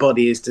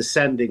everybody is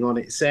descending on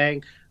it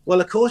saying,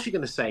 well, of course you're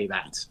going to say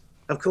that.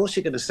 Of course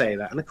you're going to say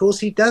that. And of course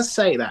he does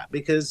say that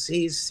because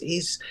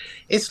it's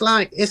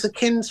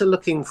akin to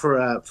looking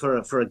for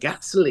a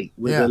gas leak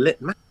with a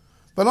lit match.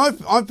 But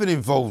I've been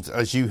involved,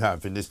 as you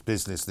have, in this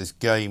business, this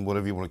game,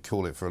 whatever you want to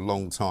call it, for a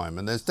long time.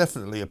 And there's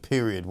definitely a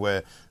period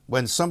where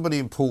when somebody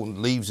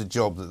important leaves a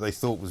job that they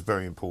thought was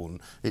very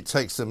important, it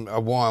takes them a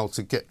while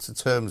to get to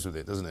terms with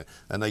it, doesn't it?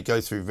 And they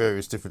go through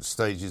various different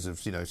stages of,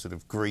 sort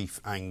of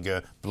grief,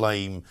 anger,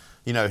 blame.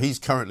 He's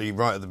currently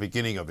right at the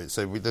beginning of it,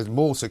 so there's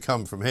more to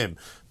come from him.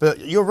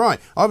 But you're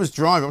right. I was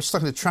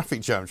stuck in a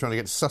traffic jam trying to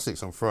get to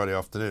Sussex on Friday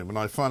afternoon. When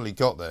I finally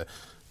got there,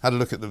 had a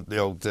look at the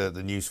old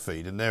news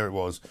feed, and there it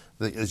was,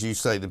 as you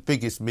say, the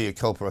biggest mea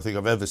culpa I think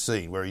I've ever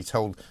seen, where he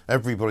told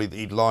everybody that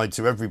he'd lied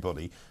to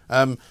everybody.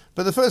 But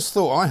the first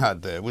thought I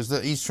had there was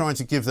that he's trying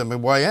to give them a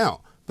way out,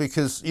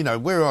 because,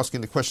 we're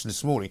asking the question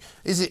this morning,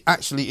 is it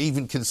actually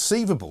even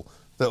conceivable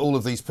that all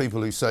of these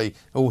people who say,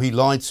 oh, he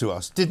lied to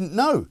us, didn't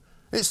know?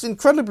 It's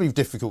incredibly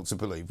difficult to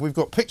believe. We've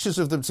got pictures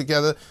of them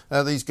together,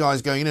 these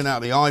guys going in and out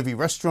of the Ivy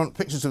restaurant,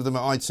 pictures of them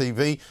at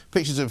ITV,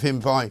 pictures of him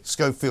by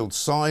Schofield's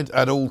side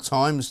at all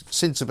times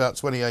since about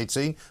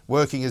 2018,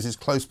 working as his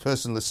close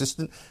personal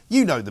assistant.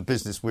 You know the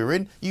business we're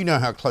in. You know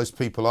how close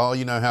people are.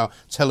 You know how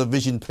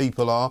television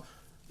people are.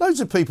 Loads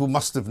of people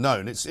must have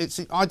known.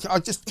 I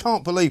just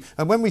can't believe.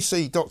 And when we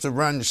see Dr.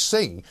 Ranj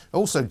Singh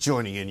also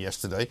joining in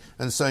yesterday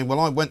and saying, well,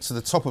 I went to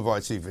the top of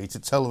ITV to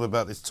tell them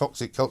about this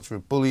toxic culture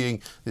of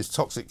bullying, this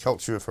toxic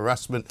culture of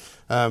harassment,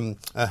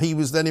 he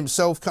was then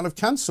himself kind of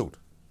cancelled.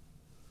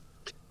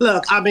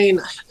 Look,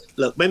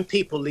 when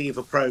people leave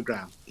a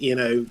programme,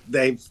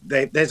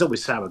 there's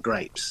always sour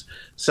grapes.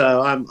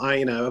 So,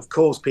 of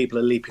course, people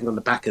are leaping on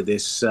the back of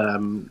this,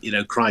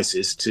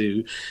 crisis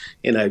to,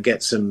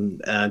 get some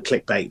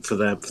clickbait for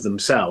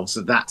themselves.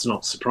 That's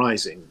not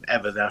surprising.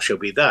 Ever thou shall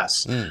be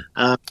thus.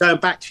 Going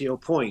back to your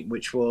point,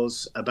 which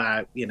was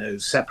about,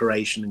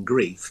 separation and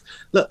grief.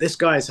 Look, this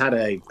guy's had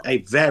a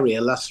very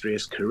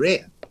illustrious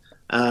career.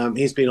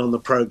 He's been on the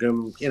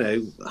programme,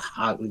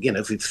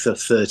 for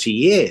 30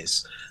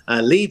 years.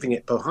 Leaving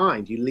it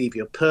behind, you leave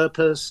your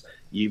purpose,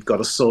 you've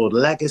got a solid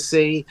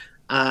legacy,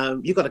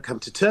 you've got to come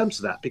to terms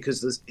with that,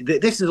 because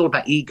this is all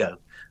about ego.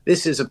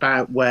 This is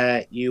about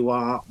where you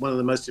are one of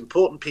the most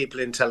important people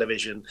in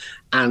television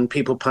and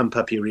people pump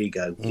up your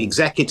ego.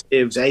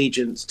 Executives,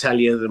 agents tell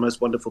you you're the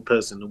most wonderful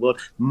person in the world.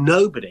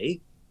 Nobody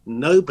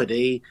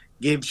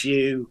gives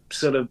you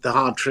sort of the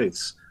hard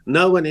truths.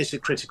 No one is a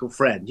critical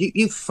friend.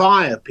 You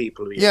fire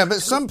people.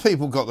 But some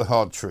people got the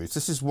hard truth.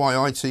 This is why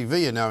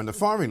ITV are now in the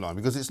firing line,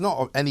 because it's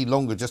not any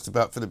longer just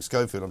about Philip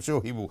Schofield. I'm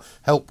sure he will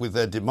help with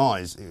their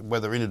demise,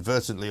 whether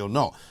inadvertently or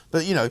not.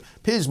 But,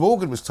 Piers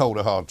Morgan was told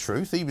a hard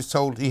truth. He was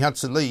told he had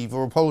to leave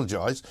or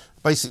apologise.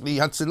 Basically, he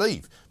had to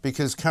leave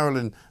because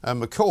Caroline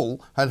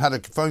McCall had a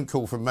phone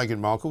call from Meghan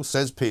Markle,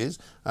 says Piers,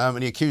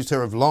 and he accused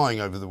her of lying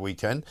over the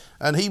weekend,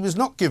 and he was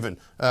not given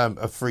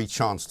a free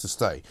chance to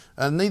stay,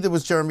 and neither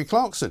was Jeremy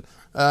Clarkson,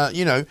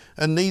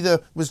 and neither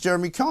was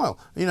Jeremy Kyle,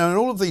 and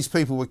all of these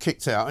people were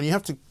kicked out, and you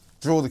have to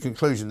draw the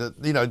conclusion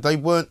that, they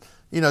weren't,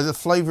 the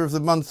flavour of the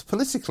month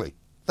politically.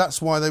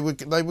 That's why they were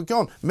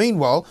gone.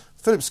 Meanwhile,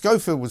 Philip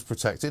Schofield was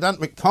protected. Ant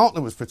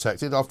McPartner was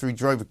protected after he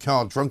drove a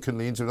car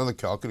drunkenly into another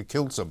car, could have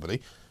killed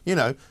somebody,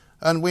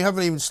 and we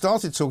haven't even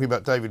started talking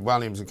about David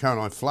Walliams and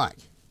Caroline Flack.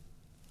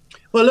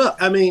 Well, look,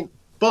 I mean,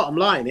 bottom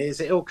line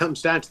is it all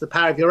comes down to the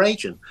power of your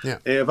agent. Yeah.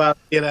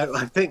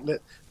 I think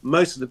that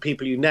most of the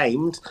people you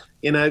named,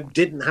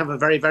 didn't have a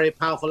very, very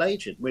powerful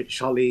agent, which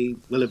Holly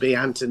Willoughby,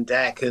 Anton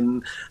Deck,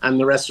 and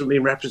the rest of them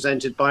being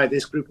represented by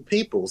this group of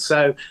people.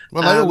 So,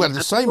 well, they all had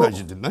the same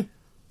agent, didn't they?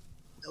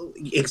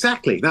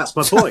 Exactly, that's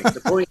my point. The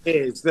point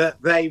is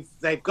that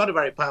they've got a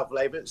very powerful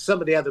agent.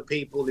 Some of the other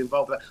people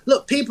involved.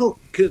 Look, people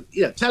could,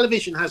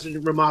 television has a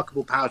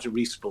remarkable power to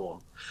respawn,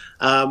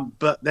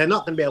 but they're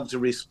not going to be able to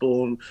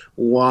respawn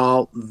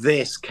while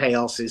this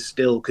chaos is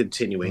still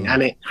continuing,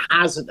 and it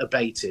hasn't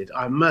abated.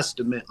 I must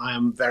admit, I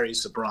am very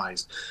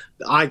surprised.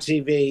 The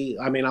ITV.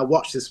 I mean, I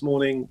watched this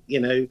morning.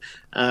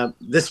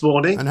 This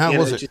morning. And how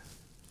was it?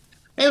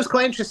 It was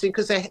quite interesting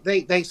because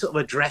they sort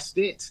of addressed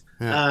it.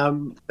 Yeah.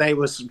 They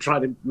were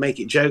trying to make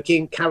it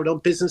joking, carried on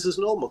business as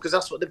normal, because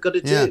that's what they've got to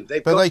do. Yeah.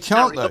 But they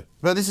can't, though.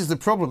 But this is the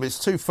problem. It's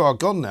too far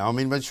gone now. I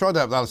mean, they tried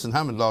out with Alison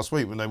Hammond last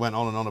week when they went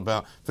on and on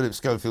about Philip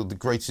Schofield, the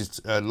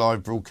greatest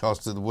live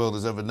broadcaster the world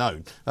has ever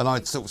known. And I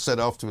sort of said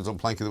afterwards on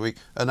Plank of the Week,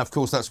 and of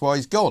course that's why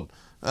he's gone.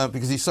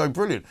 Because he's so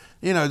brilliant.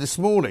 This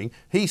morning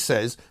he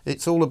says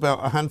it's all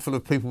about a handful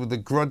of people with a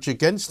grudge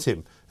against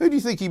him. Who do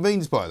you think he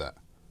means by that?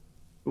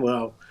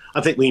 Well, I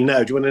think we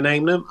know. Do you want to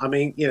name them? I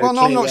mean, Well,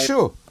 no, I'm not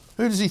sure.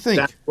 Who does he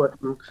think?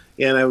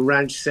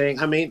 Ranj Singh.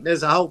 I mean,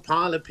 there's a whole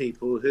pile of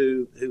people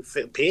who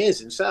feel, Piers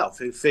himself,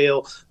 who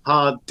feel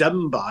hard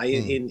done by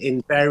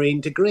in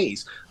varying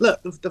degrees.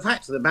 Look, the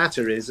fact of the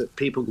matter is that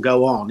people can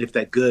go on if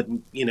they're good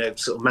and,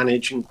 sort of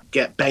manage and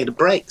get beta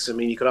breaks. I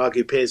mean, you could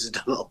argue Piers has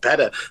done a lot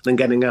better than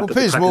getting up. Well,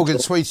 Piers Morgan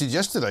tweeted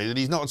yesterday that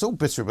he's not at all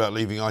bitter about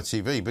leaving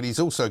ITV, but he's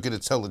also going to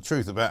tell the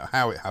truth about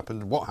how it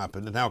happened, what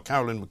happened, and how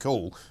Caroline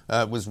McCall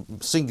was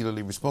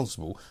singularly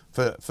responsible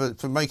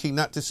for making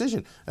that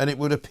decision. And it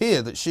would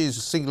appear that she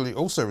is singularly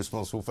also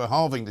responsible for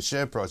halving the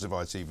share price of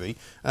ITV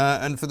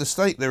and for the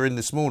state they're in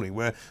this morning,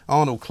 where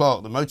Arnold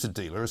Clark, the motor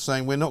dealer, is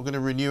saying we're not going to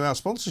renew our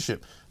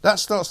sponsorship. That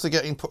starts to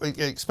get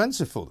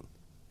expensive for them.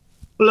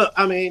 Look,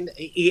 I mean,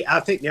 I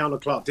think the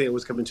Arnold Clark deal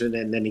was coming to an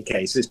end in any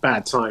case. It's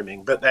bad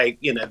timing, but they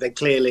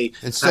clearly...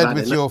 Instead,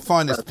 with your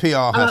finest PR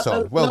hat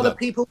on. Well done. A lot of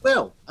people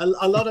will.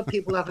 A lot of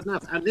people have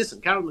enough. And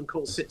listen, Caroline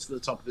McCall sits at the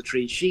top of the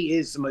tree. She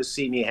is the most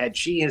senior head.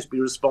 She has to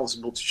be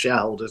responsible to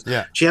shareholders.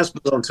 Yeah. She has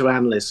to be on to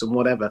analysts and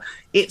whatever.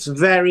 It's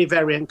very,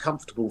 very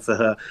uncomfortable for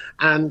her.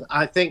 And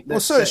I think that... Well,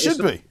 so it should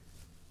be.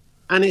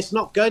 And it's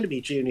not going to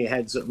be junior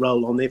heads that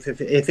roll on if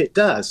it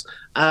does.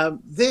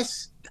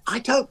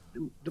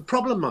 The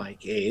problem, Mike,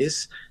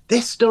 is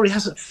this story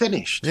hasn't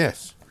finished.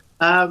 Yes.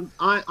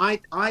 I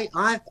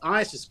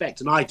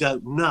suspect, and I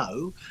don't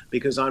know,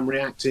 because I'm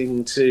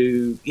reacting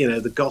to,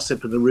 the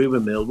gossip and the rumour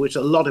mill, which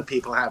a lot of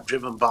people have,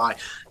 driven by,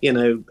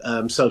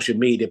 social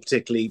media,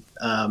 particularly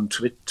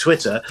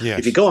Twitter. Yes.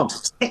 If you go on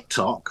to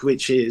TikTok,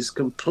 which is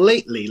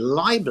completely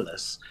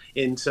libelous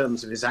in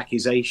terms of his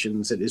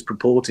accusations that is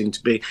purporting to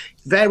be,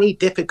 very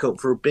difficult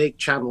for a big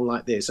channel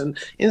like this. And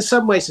in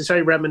some ways, it's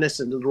very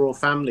reminiscent of the royal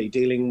family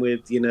dealing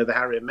with, the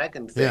Harry and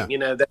Meghan thing.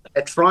 Yeah.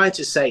 They're trying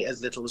to say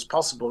as little as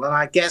possible. And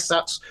I guess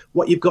that's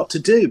what you've got to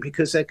do,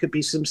 because there could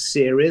be some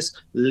serious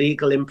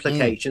legal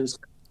implications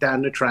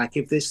down the track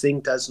if this thing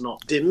does not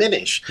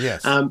diminish.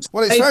 Yes.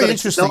 Well, it's very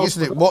interesting,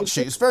 isn't it?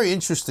 It's very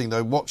interesting,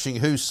 though, watching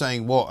who's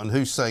saying what and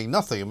who's saying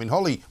nothing. I mean,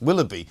 Holly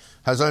Willoughby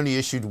has only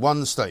issued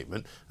one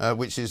statement,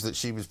 which is that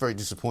she was very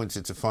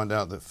disappointed to find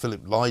out that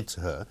Philip lied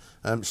to her.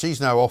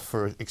 She's now off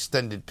for an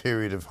extended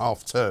period of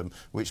half term,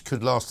 which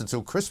could last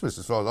until Christmas,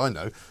 as far as I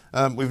know.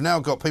 We've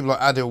now got people like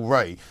Adil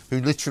Ray, who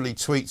literally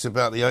tweets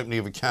about the opening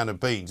of a can of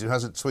beans, who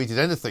hasn't tweeted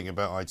anything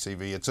about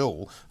ITV at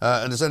all,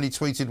 and has only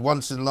tweeted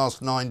once in the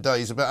last 9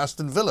 days about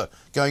Aston Villa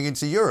going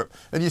into Europe.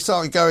 And you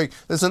start going,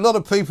 there's a lot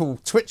of people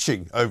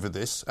twitching over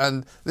this,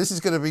 and this is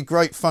going to be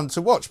great fun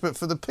to watch. But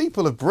for the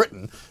people of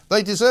Britain,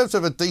 they deserve to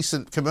have a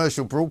decent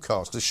commercial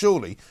broadcaster,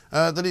 surely,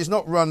 that is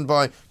not run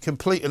by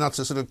complete and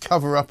utter sort of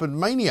cover-up and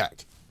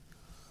maniac.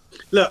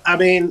 Look, I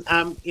mean,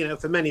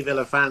 for many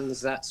Villa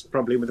fans, that's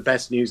probably the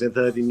best news they've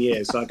heard in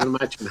years. So I can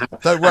imagine how...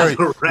 Don't worry,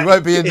 you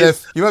won't be in there.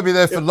 You won't be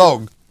there for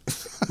long.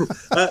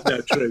 No,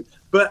 true.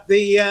 But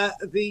the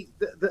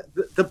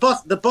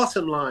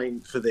bottom line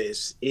for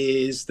this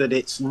is that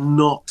it's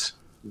not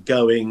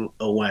going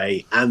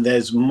away, and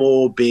there's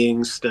more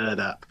being stirred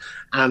up.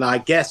 And I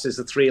guess there's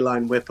a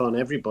 3-line whip on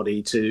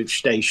everybody to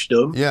stay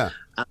stum. Yeah.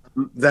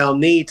 They'll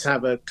need to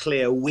have a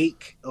clear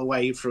week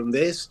away from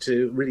this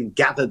to really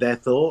gather their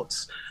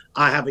thoughts.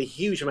 I have a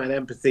huge amount of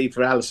empathy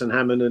for Alison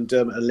Hammond and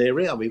Dermot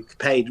O'Leary. I mean,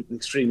 paid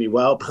extremely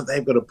well, but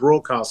they've got to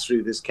broadcast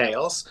through this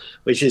chaos,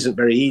 which isn't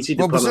very easy.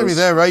 Well, presumably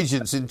their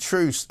agents, in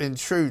true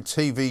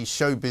TV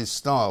showbiz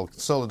style,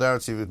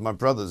 solidarity with my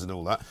brothers and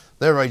all that,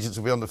 their agents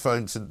will be on the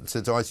phone to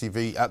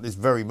ITV at this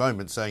very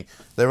moment saying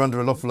they're under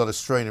an awful lot of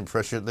strain and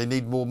pressure, they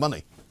need more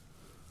money.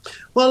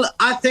 Well,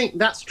 I think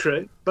that's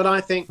true, but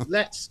I think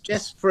let's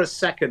just for a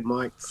second,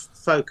 Mike,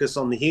 focus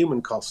on the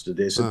human cost of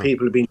this, and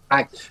people have been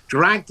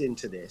dragged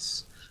into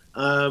this.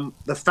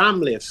 The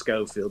family of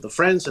Schofield, the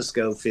friends of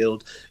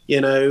Schofield,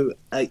 Well,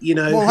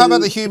 how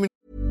about the human?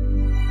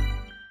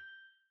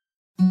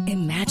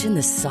 Imagine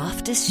the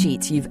softest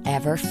sheets you've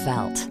ever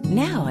felt.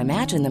 Now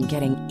imagine them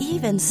getting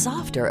even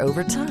softer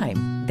over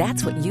time.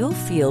 That's what you'll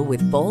feel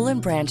with Boll &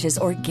 Branch's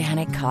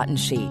organic cotton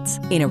sheets.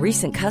 In a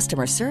recent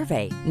customer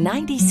survey,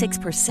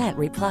 96%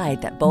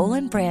 replied that Boll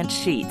 & Branch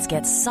sheets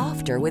get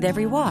softer with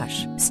every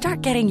wash.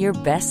 Start getting your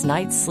best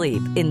night's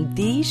sleep in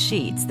these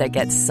sheets that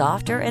get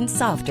softer and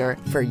softer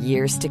for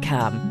years to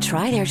come.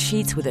 Try their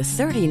sheets with a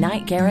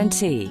 30-night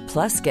guarantee.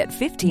 Plus, get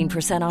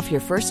 15% off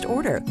your first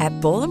order at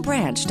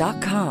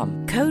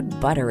bollandbranch.com. Code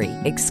BUTTERY.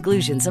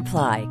 Exclusions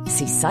apply.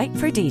 See site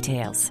for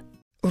details.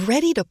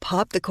 Ready to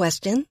pop the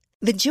question?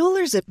 The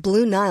jewelers at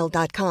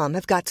BlueNile.com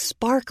have got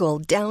sparkle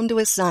down to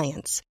a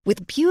science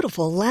with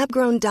beautiful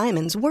lab-grown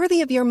diamonds worthy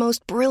of your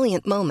most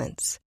brilliant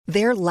moments.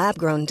 Their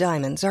lab-grown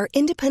diamonds are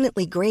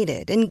independently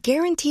graded and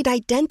guaranteed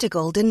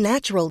identical to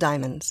natural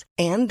diamonds,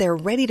 and they're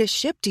ready to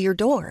ship to your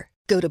door.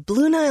 Go to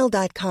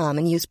BlueNile.com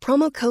and use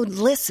promo code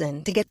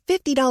LISTEN to get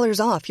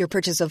 $50 off your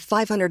purchase of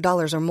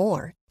 $500 or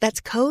more. That's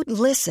code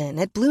LISTEN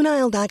at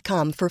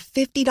BlueNile.com for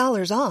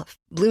 $50 off.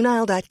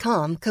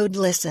 BlueNile.com, code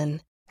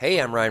LISTEN. Hey,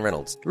 I'm Ryan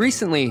Reynolds.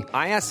 Recently,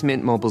 I asked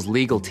Mint Mobile's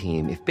legal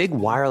team if big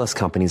wireless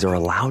companies are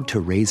allowed to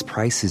raise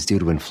prices due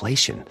to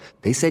inflation.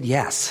 They said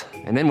yes.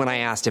 And then when I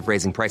asked if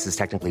raising prices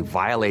technically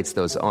violates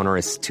those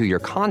onerous 2-year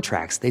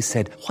contracts, they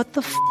said, "What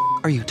the f***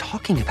 are you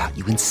talking about,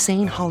 you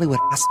insane Hollywood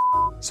ass?"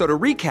 So to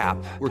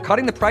recap, we're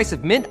cutting the price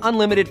of Mint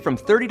Unlimited from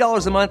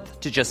 $30 a month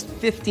to just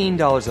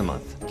 $15 a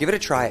month. Give it a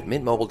try at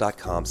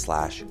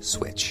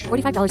mintmobile.com/switch.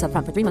 $45 up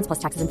front for 3 months plus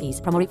taxes and fees.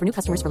 Promo rate for new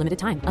customers for limited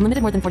time.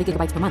 Unlimited more than 40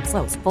 gigabytes per month.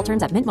 Slows full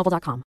terms at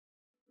mintmobile.com.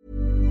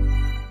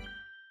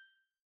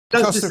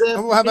 How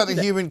about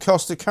the human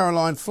cost of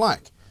Caroline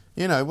Flack?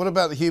 What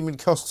about the human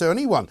cost to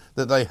anyone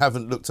that they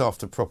haven't looked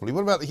after properly?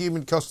 What about the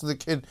human cost of the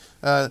kid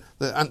that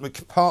Ant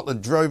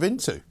McPartland drove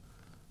into?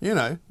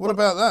 What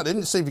about that? They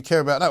didn't seem to care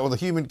about that. Or the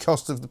human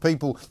cost of the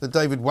people that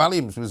David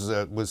Walliams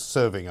was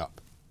serving up.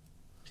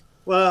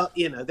 Well,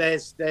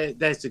 there's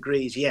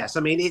degrees, yes. I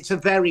mean, it's a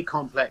very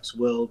complex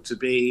world to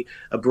be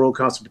a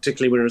broadcaster,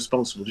 particularly when you're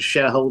responsible to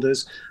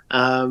shareholders.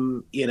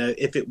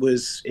 If it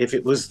was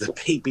the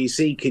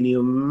BBC, can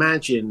you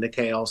imagine the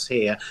chaos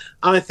here?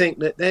 I think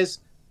that there's,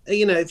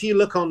 if you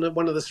look on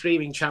one of the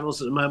streaming channels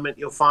at the moment,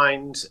 you'll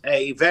find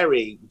a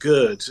very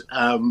good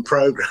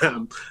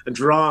program, a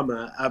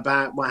drama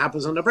about what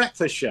happens on a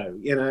breakfast show,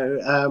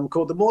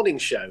 called The Morning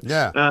Show.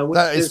 Yeah,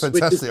 that is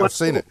fantastic. I've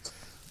seen it.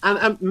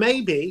 And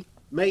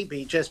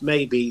maybe, just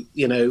maybe,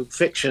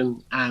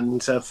 fiction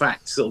and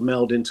fact sort of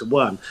meld into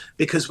one,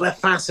 because we're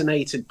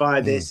fascinated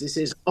by this. This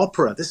is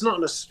opera. It's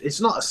not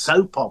a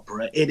soap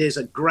opera. It is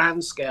a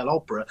grand scale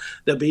opera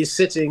that'll be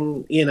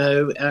sitting, in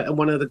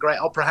one of the great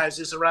opera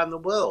houses around the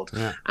world.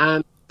 Yeah.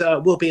 And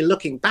we'll be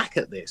looking back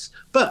at this.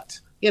 But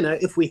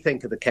if we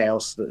think of the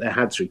chaos that they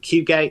had through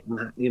Qgate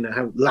and,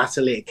 how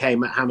latterly it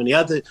came out, how many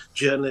other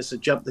journalists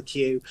had jumped the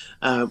queue.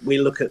 We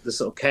look at the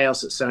sort of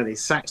chaos at Sandy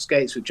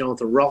Saxgates with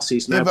Jonathan Ross.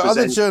 He's now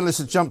other journalists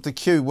that jumped the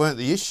queue weren't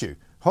the issue.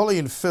 Holly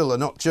and Phil are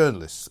not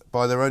journalists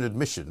by their own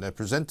admission. They're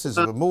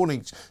presenters of a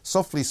morning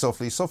soft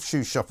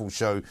shoe shuffle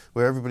show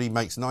where everybody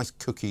makes nice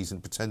cookies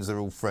and pretends they're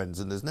all friends,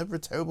 and there's never a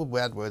terrible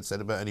bad word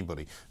said about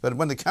anybody. But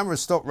when the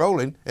cameras stop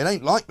rolling, it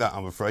ain't like that,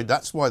 I'm afraid.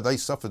 That's why they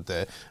suffered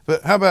there.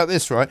 But how about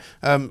this, right?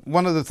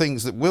 One of the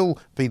things that will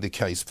be the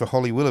case for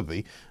Holly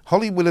Willoughby,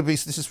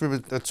 this is from a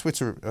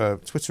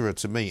Twitterer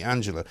to me,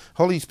 Angela.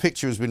 Holly's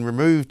picture has been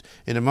removed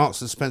in a Marks &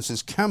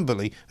 Spencer's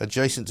Camberley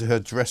adjacent to her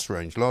dress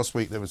range. Last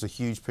week there was a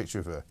huge picture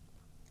of her.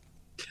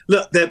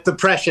 Look, the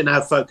pressure now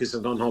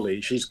focuses on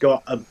Holly. She's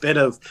got a bit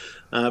of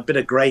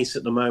grace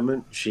at the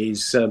moment.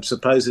 She's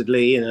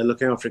supposedly,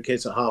 looking after her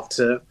kids at half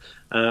term.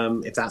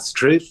 If that's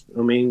true,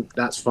 I mean,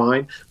 that's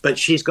fine. But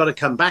she's got to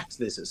come back to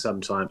this at some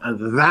time,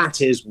 and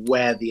that is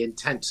where the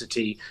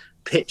intensity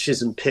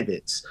pitches and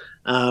pivots.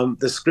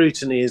 The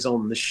scrutiny is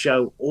on the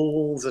show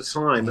all the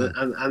time,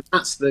 and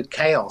that's the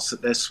chaos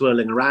that they're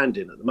swirling around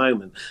in at the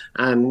moment.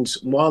 And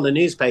while the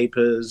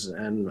newspapers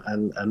and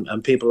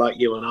people like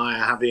you and I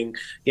are having,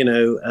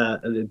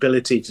 an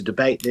ability to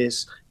debate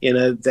this,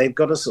 they've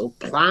got to sort of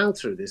plow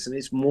through this, and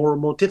it's more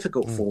and more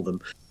difficult for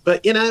them.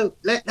 But,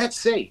 let's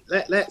see.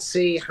 Let's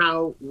see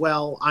how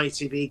well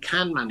ITV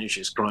can manage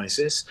this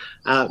crisis.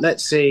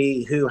 Let's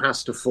see who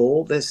has to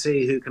fall. Let's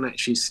see who can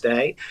actually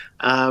stay.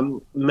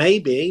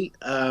 Maybe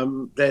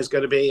there's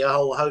going to be a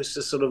whole host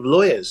of sort of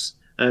lawyers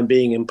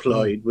being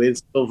employed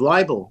with sort of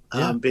libel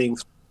being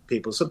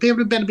people. So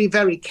people better be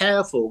very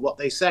careful what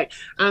they say.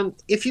 And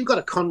if you've got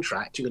a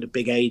contract, you've got a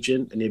big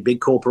agent and a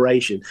big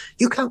corporation,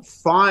 you can't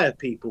fire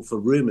people for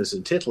rumours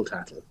and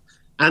tittle-tattle.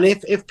 And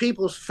if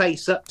people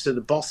face up to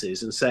the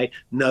bosses and say,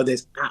 no,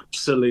 there's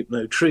absolute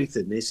no truth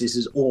in this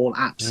is all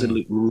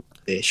absolute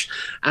rubbish,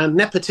 and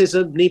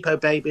nepotism, Nepo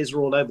babies are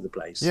all over the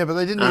place. Yeah, but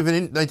they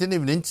didn't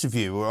even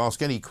interview or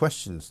ask any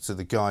questions to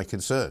the guy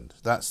concerned.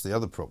 That's the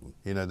other problem.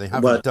 You know, they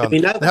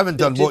haven't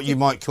done what you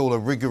might call a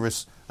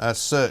rigorous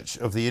search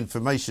of the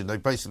information. They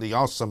basically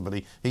asked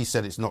somebody, he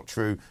said it's not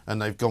true,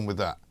 and they've gone with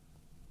that.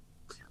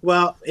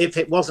 Well, if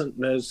it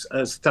wasn't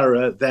as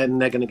thorough, then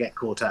they're going to get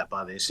caught out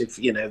by this. If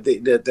you know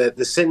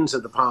the sins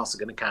of the past are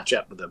going to catch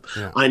up with them.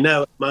 Yeah. I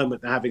know at the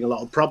moment they're having a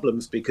lot of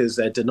problems because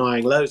they're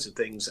denying loads of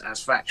things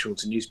as factual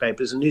to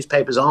newspapers, and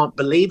newspapers aren't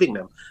believing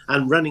them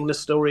and running the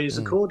stories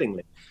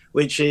accordingly.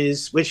 Which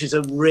is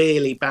a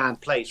really bad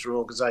place for an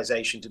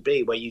organisation to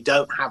be, where you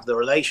don't have the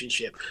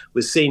relationship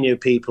with senior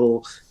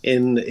people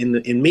in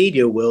the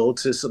media world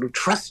to sort of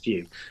trust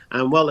you.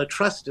 And while the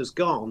trust is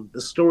gone,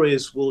 the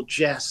stories will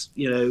just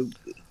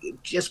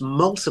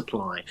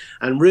multiply,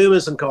 and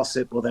rumours and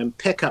gossip will then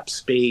pick up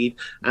speed,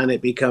 and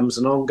it becomes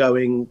an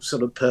ongoing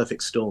sort of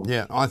perfect storm.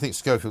 Yeah, I think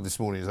Schofield this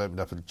morning has opened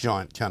up a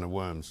giant can of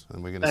worms,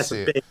 and we're going to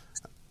see it.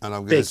 And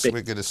we're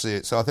going to see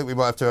it. So I think we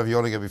might have to have you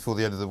on again before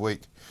the end of the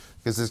week,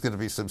 because there's going to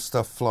be some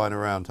stuff flying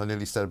around. I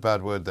nearly said a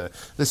bad word there.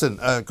 Listen,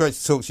 great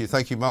to talk to you.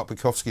 Thank you, Mark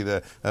Bukowski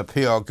there,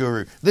 PR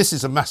guru. This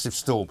is a massive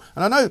storm.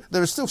 And I know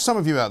there are still some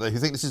of you out there who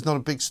think this is not a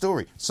big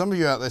story. Some of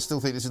you out there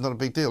still think this is not a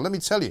big deal. Let me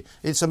tell you,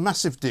 it's a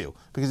massive deal,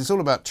 because it's all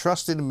about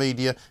trust in the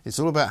media. It's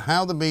all about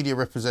how the media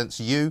represents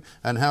you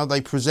and how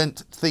they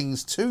present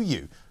things to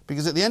you.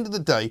 Because at the end of the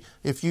day,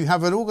 if you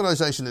have an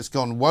organisation that's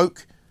gone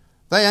woke,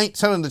 they ain't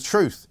telling the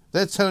truth.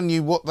 They're telling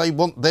you what they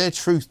want their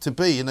truth to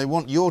be, and they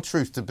want your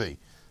truth to be.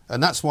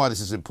 And that's why this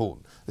is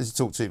important. This is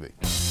Talk TV.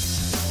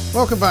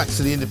 Welcome back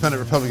to the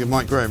Independent Republican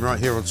Mike Graham right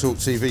here on Talk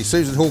TV.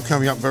 Susan Hall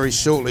coming up very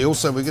shortly.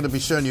 Also, we're going to be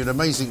showing you an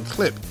amazing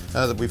clip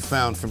that we've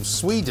found from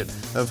Sweden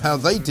of how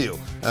they deal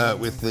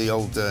with the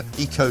old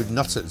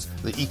eco-nutters,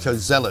 the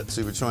eco-zealots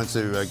who were trying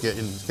to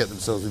get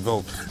themselves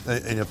involved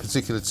in a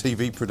particular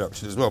TV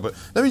production as well. But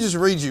let me just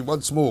read you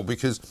once more,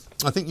 because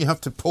I think you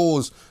have to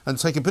pause and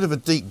take a bit of a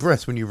deep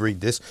breath when you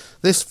read this.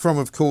 This from,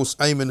 of course,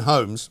 Eamon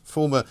Holmes,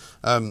 former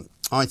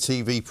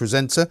ITV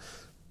presenter.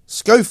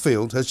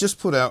 Schofield has just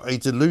put out a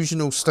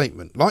delusional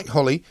statement. Like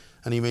Holly,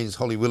 and he means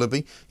Holly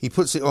Willoughby, he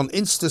puts it on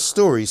Insta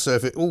Stories, so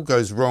if it all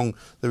goes wrong,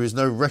 there is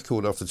no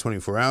record after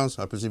 24 hours.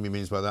 I presume he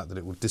means by that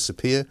it will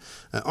disappear.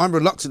 I'm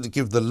reluctant to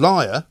give the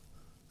liar,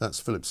 that's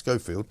Philip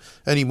Schofield,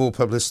 any more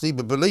publicity,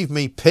 but believe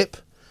me, Pip,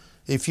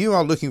 if you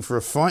are looking for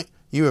a fight,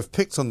 you have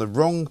picked on the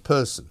wrong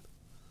person.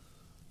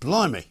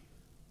 Blimey.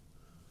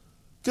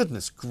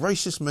 Goodness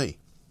gracious me.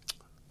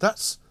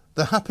 That's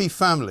the happy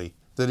family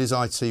that is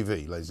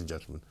ITV, ladies and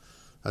gentlemen,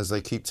 as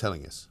they keep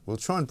telling us. We'll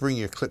try and bring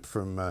you a clip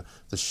from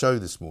the show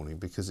this morning,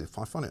 because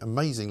I find it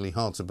amazingly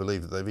hard to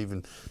believe that they've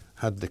even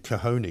had the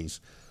cojones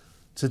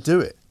to do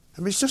it.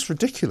 I mean, it's just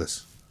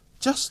ridiculous.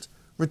 Just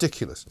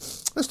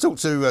ridiculous. Let's talk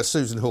to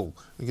Susan Hall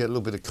and get a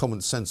little bit of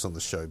common sense on the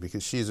show,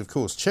 because she is, of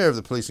course, chair of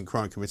the Police and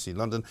Crime Committee in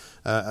London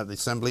at the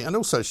Assembly, and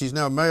also she's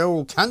now a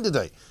mayoral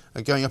candidate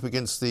going up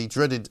against the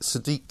dreaded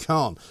Sadiq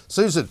Khan.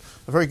 Susan,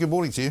 a very good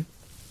morning to you.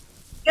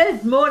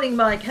 Good morning,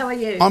 Mike. How are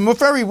you? I'm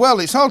very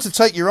well. It's hard to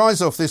take your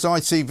eyes off this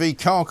ITV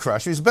car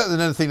crash. It's better than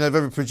anything they've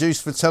ever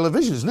produced for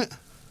television, isn't it?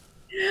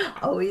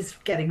 Oh, it's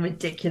getting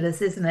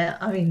ridiculous, isn't it?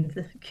 I mean,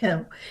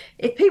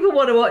 if people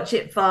want to watch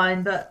it,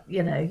 fine, but,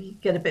 you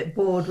get a bit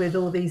bored with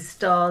all these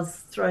stars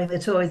throwing their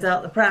toys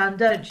out the pram,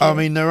 don't you? I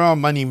mean, there are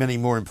many, many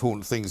more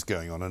important things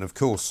going on, and of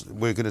course,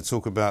 we're going to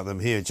talk about them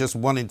here. Just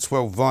 1 in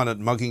 12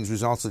 violent muggings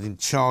resulted in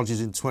charges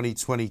in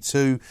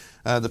 2022.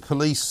 The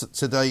police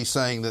today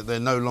saying that they're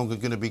no longer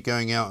going to be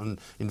going out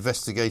and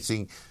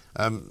investigating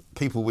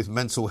people with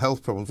mental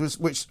health problems,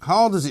 which,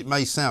 hard as it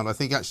may sound, I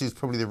think actually is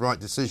probably the right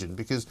decision,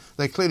 because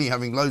they're clearly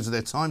having loads of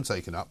their time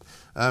taken up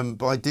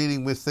by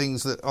dealing with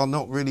things that are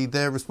not really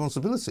their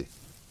responsibility.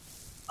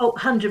 Oh,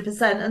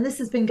 100%. And this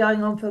has been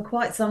going on for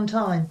quite some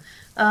time.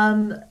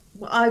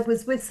 I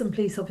was with some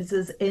police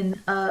officers in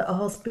a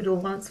hospital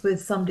once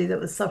with somebody that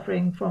was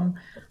suffering from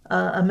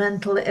a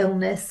mental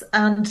illness,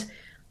 and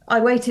I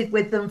waited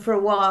with them for a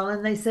while,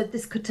 and they said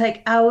this could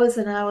take hours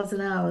and hours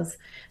and hours.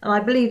 And I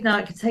believe now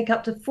it could take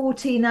up to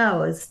 14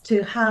 hours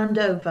to hand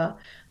over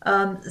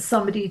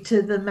somebody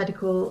to the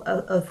medical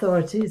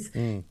authorities.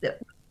 We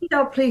need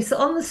our police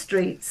on the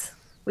streets.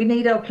 We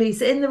need our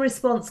police in the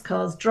response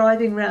cars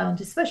driving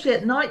around, especially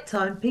at night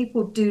time.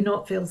 People do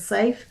not feel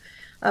safe.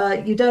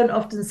 You don't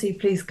often see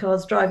police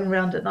cars driving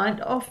around at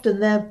night. Often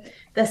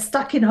they're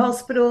stuck in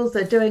hospitals,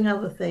 they're doing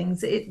other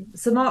things.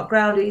 So Mark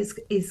Growley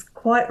is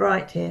quite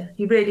right here.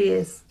 He really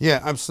is.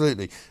 Yeah,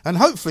 absolutely. And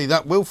hopefully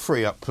that will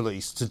free up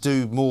police to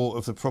do more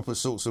of the proper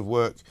sorts of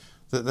work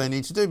that they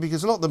need to do,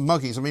 because a lot of the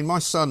muggings, I mean, my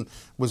son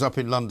was up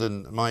in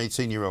London, my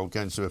 18-year-old,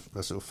 going to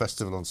a sort of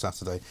festival on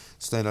Saturday,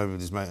 staying over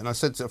with his mate, and I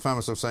found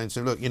myself saying to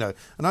him, look,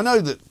 and I know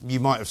that you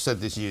might have said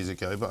this years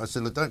ago, but I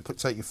said, look, don't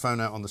take your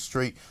phone out on the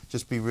street,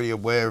 just be really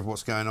aware of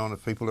what's going on.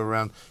 If people are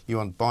around you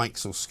on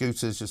bikes or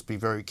scooters, just be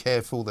very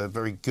careful. They're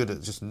very good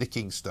at just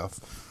nicking stuff.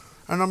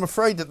 And I'm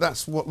afraid that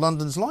that's what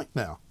London's like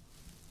now.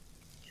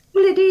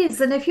 Well, it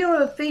is. And if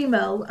you're a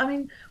female, I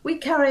mean, we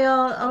carry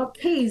our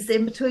keys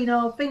in between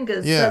our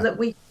fingers so that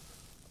we,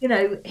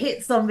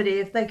 hit somebody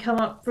if they come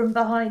up from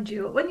behind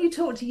you. When you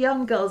talk to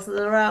young girls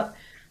that are out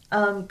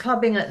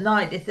clubbing at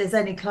night, if there's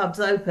any clubs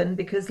open,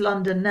 because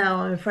London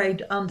now, I'm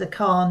afraid, under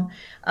Khan,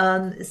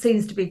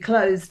 seems to be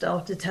closed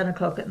after 10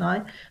 o'clock at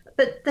night.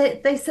 But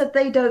they said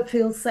they don't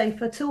feel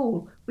safe at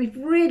all. We've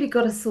really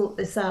got to sort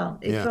this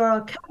out. For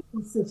our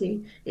capital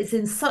city, it's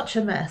in such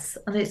a mess,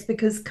 and it's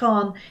because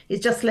Khan is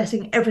just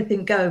letting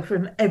everything go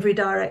from every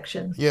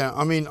direction. Yeah,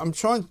 I mean, I'm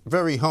trying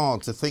very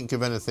hard to think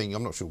of anything,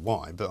 I'm not sure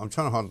why, but I'm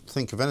trying hard to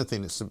think of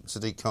anything that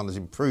Sadiq Khan has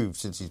improved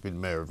since he's been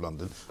Mayor of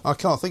London. I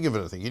can't think of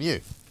anything, can you?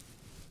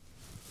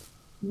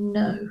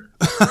 No.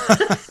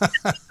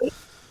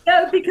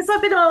 No, because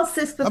I've been asked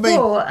this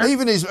before. I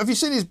mean, have you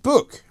seen his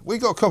book? We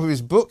got a copy of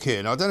his book here,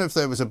 and I don't know if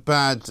there was a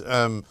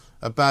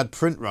bad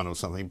print run or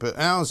something, but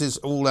ours is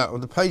all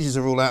out. The pages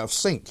are all out of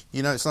sync.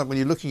 It's like when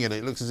you're looking at it,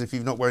 it looks as if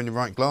you're not wearing the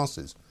right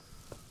glasses.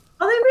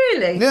 Are they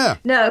really? Yeah.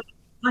 No,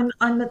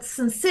 I'm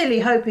sincerely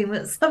hoping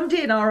that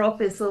somebody in our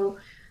office will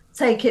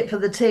take it for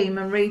the team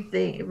and read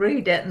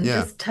it and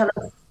just tell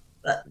us.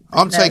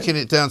 I'm taking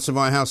it down to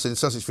my house in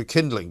Sussex for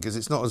kindling, because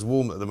it's not as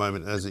warm at the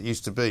moment as it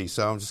used to be,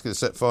 so I'm just going to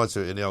set fire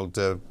to it in the old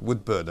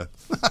wood burner.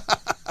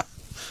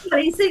 Well,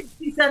 he seems to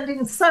be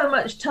spending so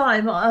much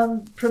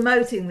time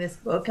promoting this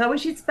book. I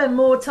wish he'd spend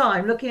more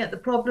time looking at the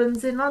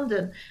problems in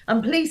London,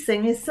 and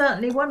policing is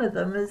certainly one of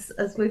them,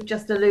 as we've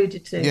just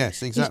alluded to.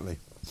 Yes, exactly.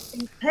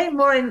 He's paying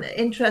more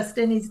interest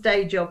in his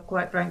day job,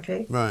 quite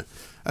frankly. Right.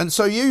 And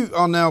so you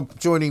are now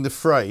joining the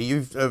fray.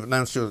 You've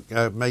announced your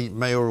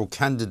mayoral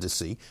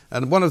candidacy,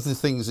 and one of the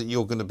things that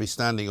you're going to be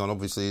standing on,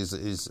 obviously,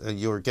 is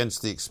you're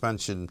against the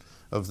expansion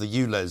of the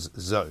ULEZ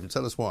zone.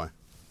 Tell us why.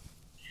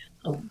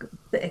 Oh,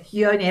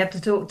 you only have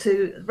to talk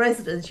to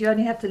residents. You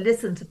only have to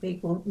listen to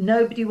people.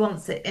 Nobody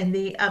wants it in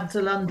the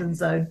outer London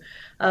zone.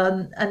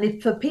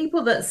 And for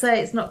people that say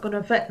it's not going to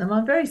affect them,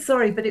 I'm very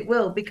sorry, but it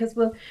will, because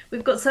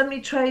we've got so many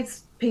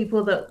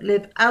tradespeople that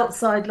live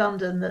outside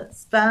London that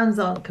vans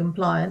aren't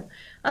compliant,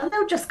 and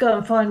they'll just go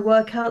and find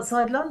work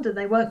outside London.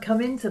 They won't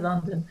come into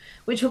London,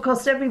 which will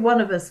cost every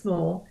one of us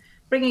more.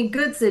 Bringing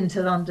goods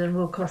into London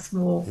will cost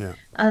more. Yeah.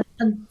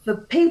 And for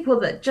people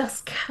that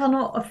just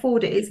cannot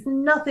afford it, it's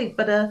nothing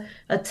but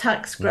a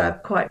tax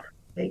grab, quite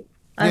frankly.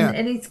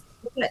 And it's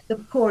the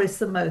poorest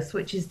the most,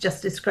 which is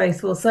just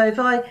disgraceful. So if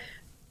I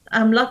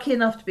am lucky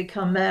enough to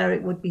become mayor,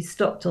 it would be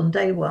stopped on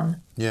day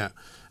one. Yeah.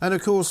 And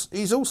of course,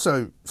 he's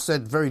also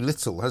said very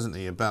little, hasn't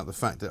he, about the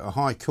fact that a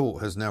high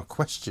court has now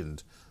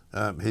questioned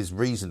his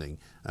reasoning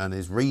and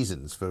his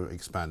reasons for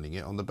expanding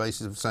it on the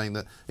basis of saying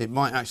that it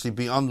might actually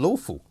be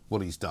unlawful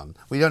what he's done.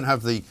 We don't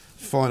have the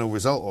final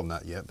result on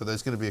that yet, but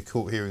there's going to be a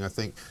court hearing, I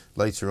think,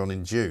 later on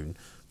in June,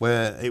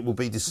 where it will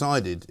be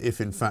decided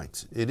if, in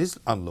fact, it is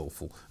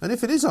unlawful. And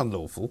if it is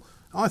unlawful,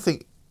 I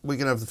think we're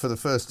going to have, for the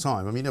first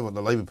time, I mean, you know what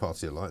the Labour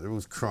Party are like. They're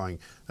always crying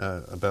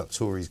about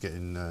Tories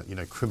getting,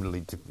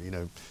 criminally,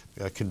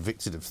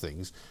 convicted of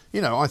things.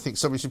 I think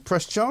somebody should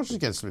press charges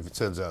against him if it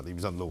turns out that he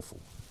was unlawful.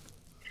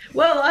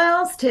 Well, I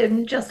asked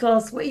him just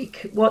last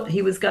week what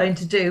he was going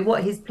to do,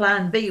 what his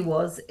plan B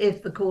was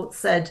if the court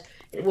said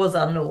it was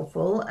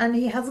unlawful, and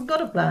he hasn't got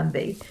a plan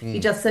B. He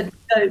just said,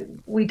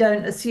 we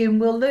don't assume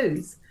we'll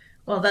lose.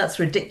 Well, that's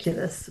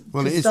ridiculous.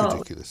 Well, it is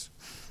ridiculous.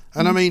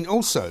 And I mean,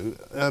 also,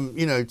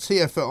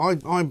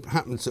 TfL, I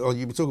happen to,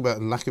 you were talking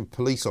about lack of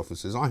police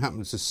officers. I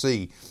happen to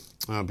see,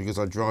 because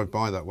I drive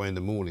by that way in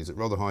the mornings at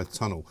Rotherhithe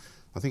Tunnel,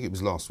 I think it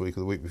was last week or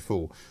the week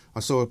before,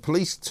 I saw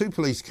two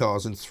police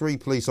cars and 3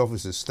 police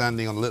officers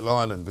standing on a little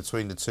island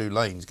between the 2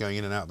 lanes going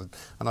in and out.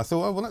 And I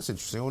thought, oh, well, that's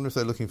interesting. I wonder if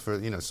they're looking for,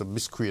 some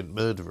miscreant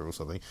murderer or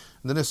something.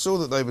 And then I saw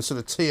that they were sort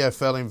of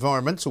TfL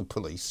environmental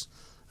police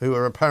who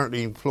are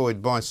apparently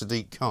employed by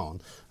Sadiq Khan.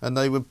 And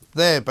they were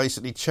there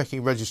basically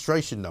checking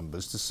registration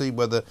numbers to see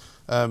whether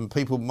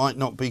people might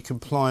not be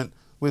compliant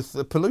with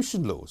the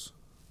pollution laws.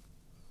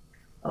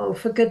 Oh,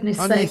 for goodness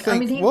sake.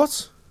 And you think,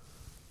 what?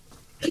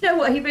 You know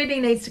what? He really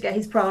needs to get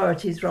his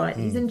priorities right.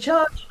 He's in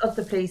charge of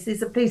the police.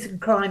 He's a police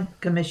and crime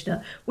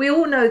commissioner. We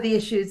all know the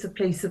issues the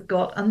police have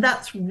got, and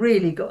that's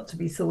really got to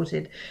be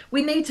sorted.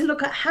 We need to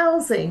look at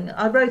housing.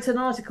 I wrote an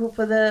article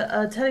for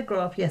the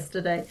Telegraph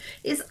yesterday.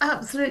 It's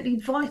absolutely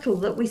vital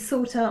that we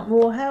sort out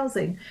more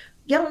housing.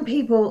 Young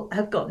people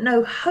have got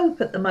no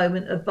hope at the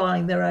moment of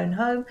buying their own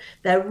home.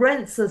 Their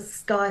rents are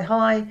sky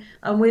high,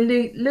 and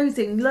we're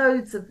losing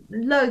loads of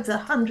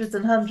hundreds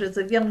and hundreds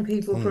of young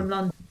people from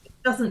London.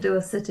 Doesn't do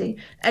a city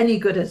any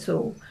good at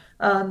all.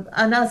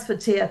 And as for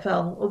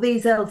TfL, or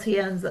these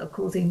LTNs that are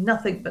causing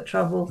nothing but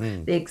trouble,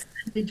 the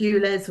extended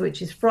ULEZ,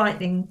 which is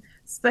frightening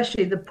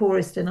especially the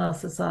poorest in our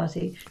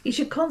society. He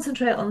should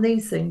concentrate on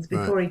these things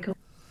before he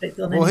concentrates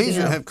on anything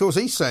else. Of course,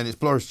 he's saying it's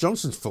Boris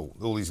Johnson's fault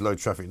all these low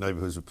traffic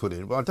neighbourhoods were put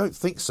in. But I don't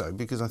think so,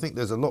 because I think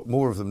there's a lot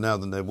more of them now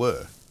than there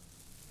were.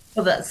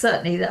 Well, that's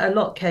certainly, a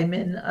lot came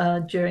in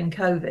during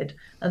COVID,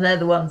 and they're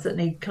the ones that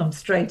need to come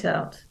straight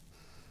out.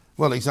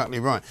 Well, exactly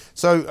right.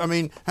 So, I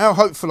mean, how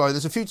hopeful are you?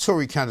 There's a few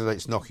Tory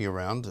candidates knocking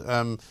around,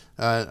 and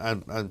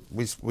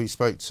we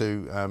spoke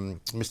to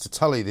Mr.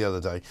 Tully the other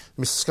day,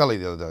 Mr. Scully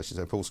the other day, I should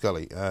say, Paul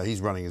Scully.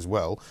 He's running as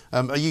well.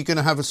 Are you going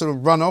to have a sort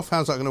of runoff?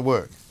 How's that going to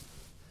work?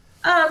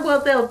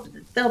 Well,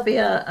 there'll be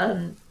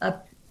a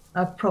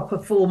proper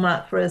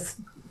format for us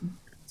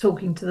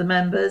talking to the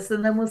members,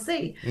 and then we'll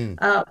see.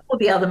 All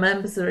the other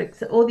members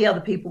all the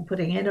other people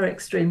putting in are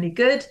extremely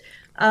good.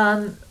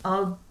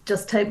 I'll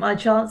just take my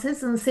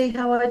chances and see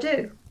how I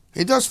do.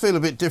 It does feel a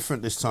bit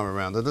different this time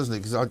around, though, doesn't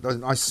it?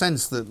 Because I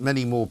sense that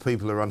many more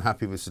people are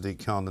unhappy with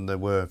Sadiq Khan than there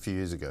were a few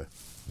years ago.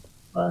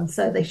 Well, and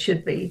so they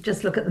should be.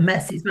 Just look at the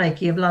mess he's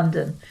making of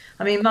London.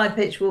 I mean, my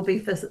pitch will be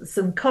for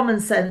some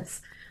common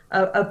sense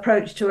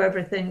approach to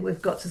everything.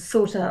 We've got to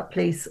sort out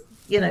police.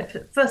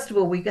 First of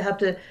all, we have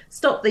to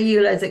stop the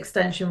ULEZ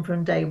extension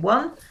from day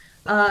one.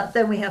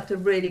 Then we have to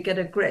really get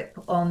a grip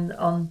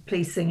on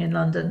policing in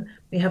London.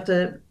 We have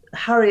to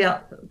hurry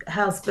up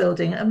house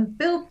building and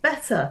build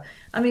better.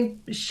 I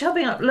mean,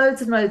 shoving up loads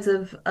and loads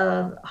of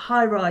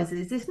high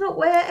rises is not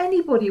where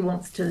anybody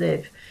wants to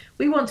live.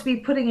 We want to be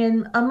putting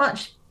in a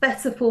much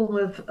better form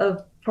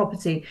of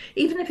property,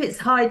 even if it's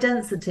high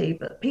density,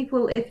 but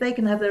people, if they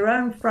can have their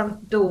own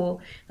front door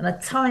and a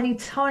tiny,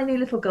 tiny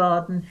little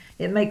garden,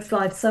 it makes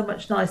life so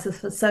much nicer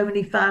for so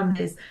many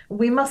families.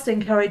 We must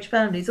encourage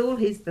families. All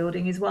he's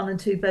building is 1 and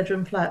 2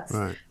 bedroom flats.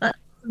 Right. That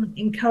doesn't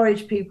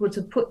encourage people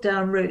to put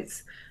down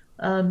roots,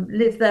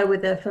 live there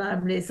with their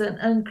families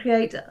and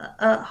create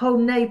a whole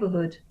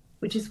neighbourhood,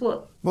 which is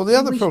what... Well, the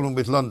other problem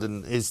with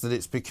London is that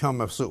it's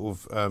become a sort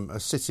of a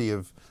city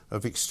of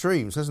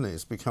extremes, hasn't it?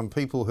 It's become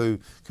people who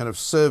kind of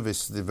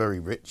service the very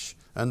rich,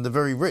 and the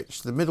very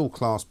rich, the middle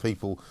class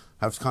people,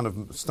 have kind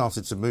of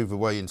started to move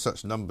away in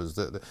such numbers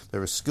that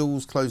there are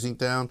schools closing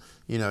down.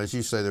 As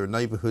you say, there are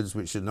neighbourhoods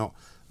which are not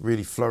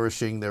really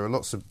flourishing. There are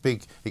lots of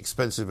big,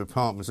 expensive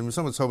apartments. I mean,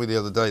 someone told me the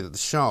other day that the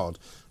Shard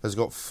has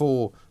got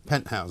 4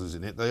 penthouses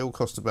in it. They all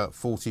cost about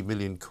 40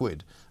 million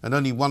quid, and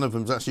only one of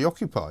them's actually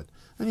occupied.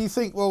 And you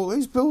think, well,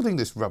 who's building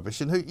this rubbish,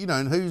 and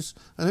who's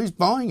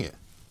buying it?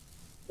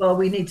 Well,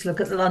 we need to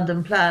look at the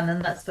London plan,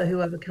 and that's for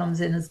whoever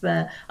comes in as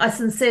mayor. I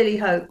sincerely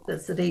hope that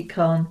Sadiq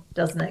Khan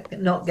does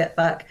not get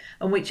back,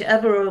 and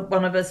whichever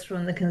one of us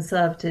from the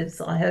Conservatives,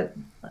 I hope,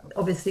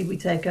 obviously, we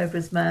take over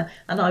as mayor,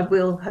 and I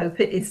will hope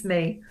it is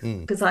me,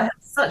 because I have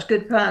such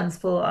good plans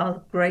for our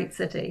great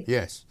city.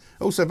 Yes.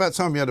 Also, about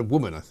time you had a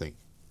woman, I think.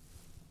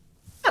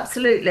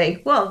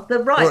 Absolutely. Well, the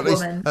right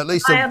woman. At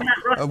least I am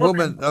that right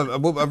woman.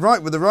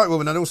 With the right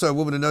woman, and also a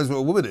woman who knows what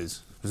a woman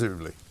is,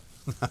 presumably.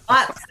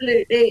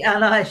 Absolutely,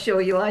 and I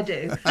assure you I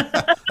do.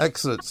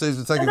 Excellent.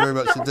 Susan, thank you very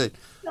much indeed.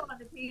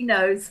 He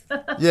knows.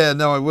 Yeah,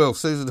 no, I will.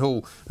 Susan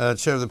Hall,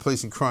 Chair of the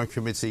Police and Crime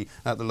Committee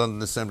at the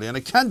London Assembly, and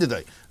a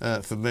candidate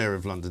for Mayor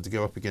of London to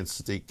go up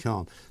against Sadiq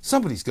Khan.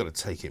 Somebody's got to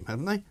take him,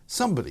 haven't they?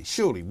 Somebody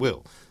surely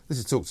will. This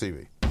is Talk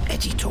TV.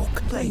 Edgy talk,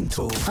 plain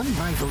talk,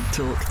 unrivaled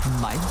talk.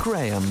 Mike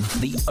Graham,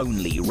 the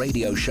only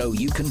radio show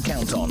you can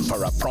count on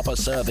for a proper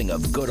serving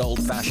of good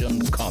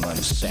old-fashioned common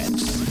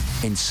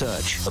sense. In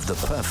search of the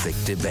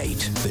perfect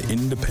debate. The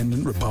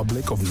Independent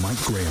Republic of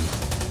Mike Graham.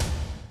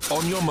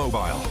 On your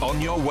mobile,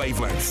 on your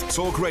wavelength,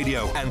 Talk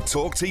Radio and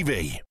Talk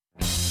TV.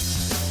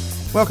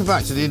 Welcome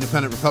back to the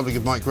Independent Republic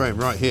of Mike Graham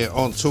right here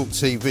on Talk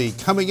TV.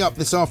 Coming up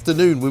this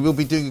afternoon, we will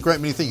be doing a great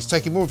many things.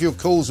 Taking more of your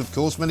calls, of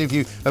course. Many of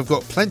you have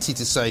got plenty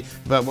to say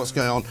about what's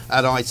going on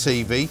at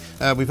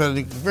ITV. We've had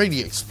a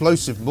really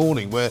explosive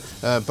morning where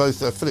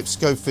both Philip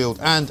Schofield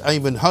and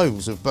Eamon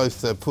Holmes have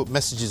both put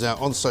messages out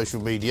on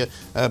social media.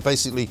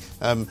 Basically,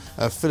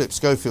 Philip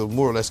Schofield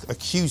more or less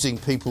accusing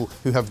people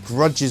who have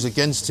grudges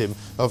against him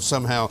of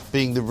somehow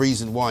being the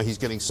reason why he's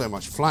getting so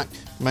much flack,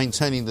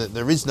 maintaining that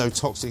there is no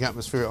toxic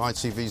atmosphere at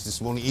ITV's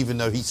this morning, even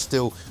though he's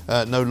still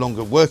no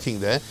longer working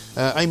there.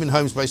 Eamon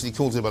Holmes basically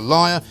calls him a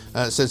liar,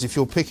 says if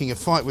you're picking a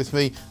fight with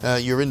me,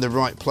 you're in the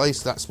right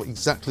place. That's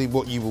exactly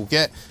what you will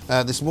get.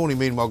 This morning,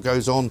 meanwhile,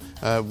 goes on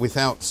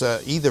without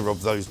either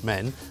of those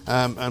men,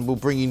 and we'll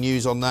bring you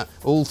news on that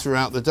all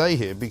throughout the day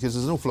here, because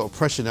there's an awful lot of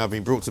pressure now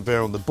being brought to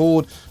bear on the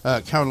board.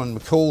 Caroline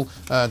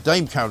McCall,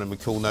 Dame Caroline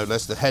McCall, no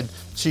less, the head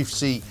chief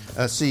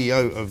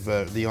CEO of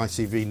the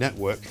ITV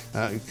network,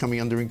 coming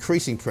under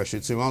increasing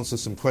pressure to answer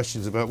some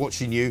questions about what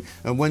she knew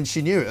and when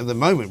she knew it. At the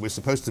moment, we're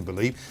supposed to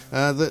believe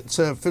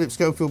that Philip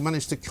Schofield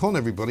managed to con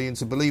everybody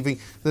into believing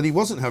that he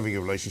wasn't having a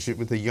relationship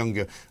with a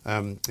younger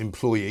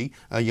employee,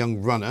 a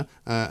young runner,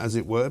 as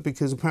it were,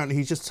 because apparently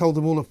he just told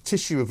them all a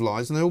tissue of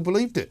lies and they all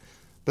believed it.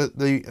 But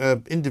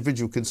the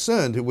individual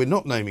concerned, who we're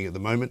not naming at the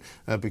moment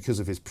because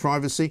of his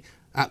privacy,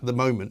 at the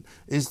moment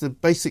is the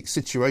basic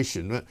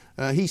situation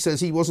that he says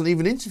he wasn't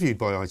even interviewed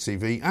by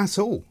ITV at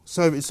all.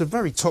 So it's a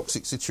very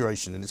toxic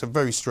situation, and it's a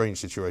very strange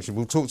situation.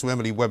 We'll talk to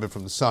Emily Webber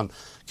from The Sun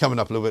coming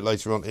up a little bit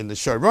later on in the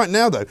show. Right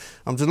now, though,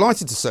 I'm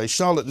delighted to say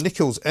Charlotte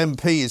Nichols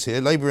MP is here,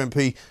 Labour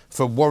MP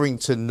for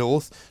Warrington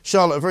North.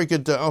 Charlotte, a very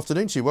good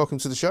afternoon to you. Welcome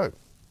to the show.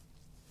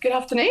 Good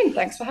afternoon.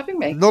 Thanks for having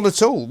me. Not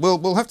at all.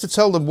 We'll have to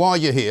tell them why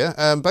you're here.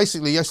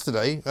 Basically,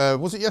 yesterday,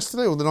 was it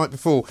yesterday or the night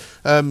before?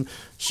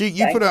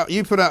 You put out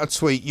a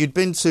tweet. You'd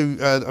been to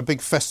a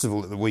big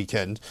festival at the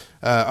weekend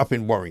up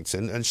in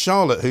Warrington, and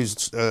Charlotte,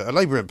 who's a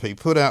Labour MP,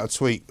 put out a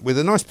tweet with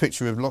a nice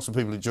picture of lots of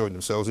people enjoying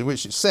themselves, in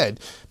which it said,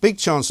 "Big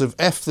chance of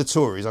F the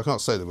Tories." I can't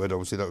say the word,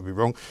 obviously that would be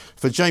wrong.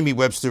 For Jamie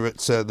Webster at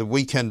the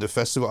Weekender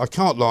Festival. I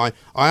can't lie.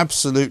 I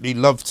absolutely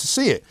love to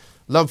see it.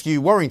 Love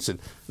you, Warrington.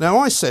 Now,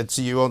 I said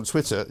to you on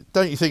Twitter,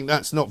 don't you think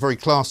that's not very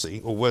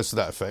classy, or words to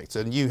that effect?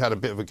 And you had a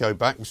bit of a go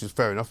back, which is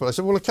fair enough. But I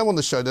said, well, come on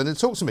the show then and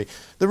talk to me.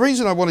 The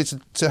reason I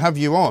wanted to have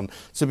you on,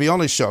 to be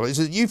honest, Charlotte, is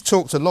that you've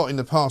talked a lot in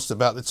the past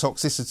about the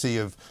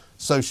toxicity of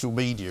social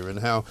media and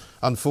how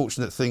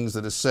unfortunate things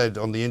that are said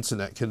on the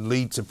internet can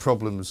lead to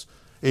problems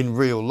in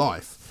real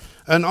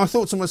life. And I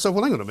thought to myself,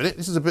 well, hang on a minute,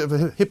 this is a bit of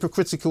a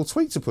hypocritical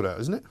tweet to put out,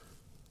 isn't it?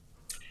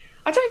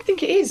 I don't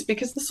think it is,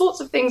 because the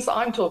sorts of things that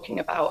I'm talking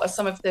about are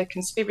some of the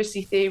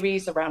conspiracy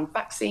theories around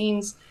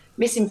vaccines,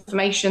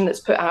 misinformation that's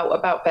put out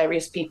about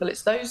various people.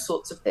 It's those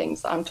sorts of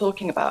things that I'm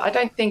talking about. I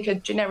don't think a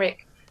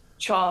generic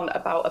chant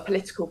about a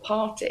political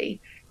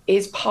party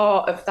is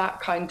part of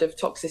that kind of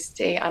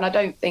toxicity, and I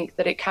don't think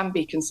that it can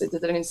be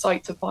considered an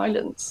incite to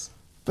violence.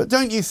 But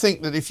don't you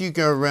think that if you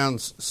go around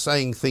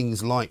saying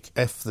things like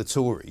F the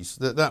Tories,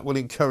 that will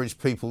encourage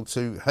people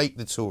to hate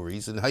the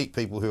Tories and hate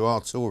people who are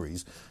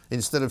Tories,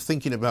 instead of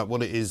thinking about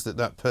what it is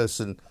that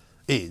person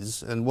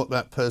is and what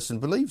that person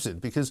believes in?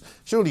 Because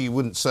surely you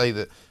wouldn't say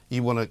that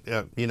you want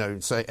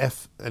to, say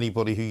F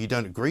anybody who you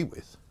don't agree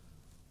with.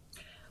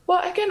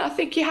 Well, again, I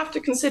think you have to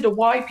consider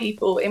why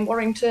people in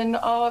Warrington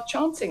are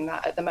chanting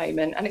that at the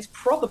moment. And it's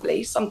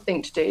probably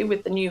something to do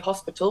with the new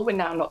hospital we're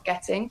now not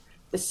getting,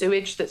 the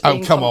sewage that's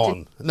being... Oh, come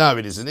on. No,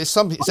 it isn't. It's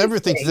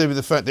everything to do with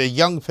the fact they're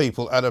young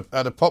people at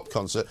a pop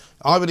concert.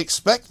 I would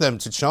expect them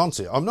to chant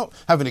it. I'm not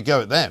having a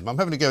go at them. I'm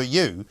having a go at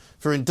you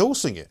for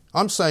endorsing it.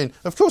 I'm saying,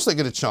 of course they're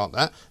going to chant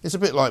that. It's a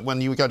bit like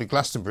when you go to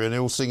Glastonbury and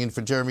they're all singing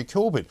for Jeremy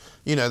Corbyn.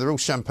 You know, they're all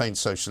champagne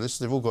socialists.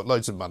 They've all got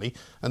loads of money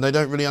and they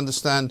don't really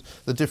understand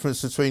the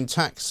difference between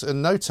tax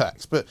and no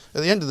tax. But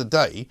at the end of the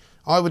day,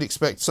 I would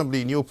expect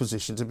somebody in your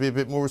position to be a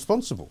bit more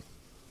responsible.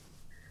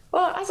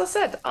 Well, as I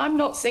said, I'm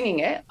not singing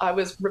it. I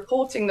was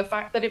reporting the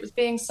fact that it was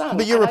being sung.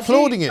 But you're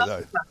applauding it,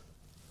 though.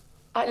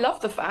 I love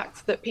the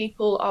fact that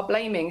people are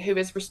blaming who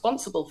is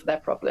responsible for their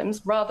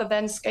problems rather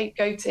than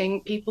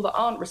scapegoating people that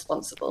aren't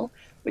responsible,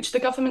 which the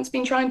government's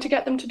been trying to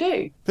get them to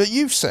do. But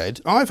you've said,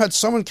 I've had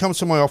someone come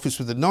to my office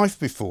with a knife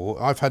before,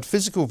 I've had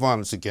physical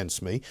violence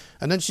against me,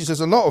 and then she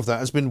says a lot of that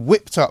has been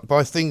whipped up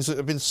by things that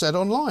have been said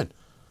online.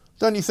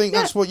 Don't you think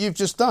that's what you've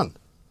just done?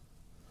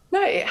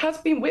 No, it has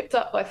been whipped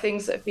up by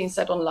things that have been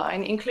said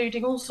online,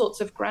 including all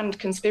sorts of grand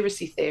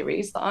conspiracy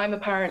theories that I'm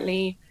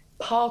apparently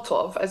part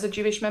of as a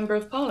Jewish member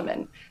of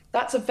parliament.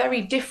 That's a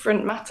very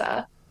different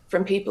matter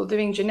from people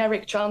doing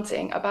generic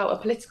chanting about a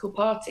political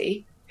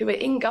party who are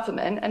in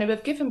government and who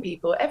have given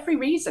people every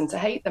reason to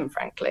hate them,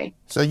 frankly.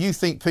 So you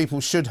think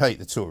people should hate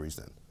the Tories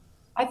then?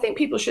 I think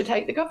people should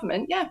hate the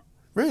government, yeah.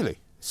 Really?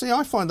 See,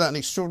 I find that an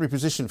extraordinary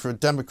position for a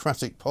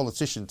democratic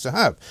politician to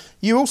have.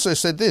 You also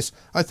said this: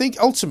 I think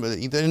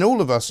ultimately that in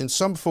all of us in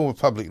some form of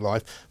public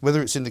life,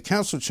 whether it's in the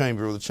council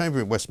chamber or the chamber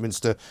in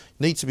Westminster,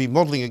 need to be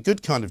modelling a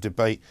good kind of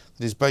debate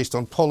that is based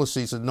on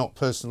policies and not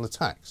personal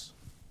attacks.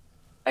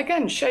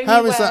 Again, show me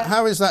how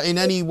is that in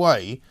any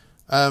way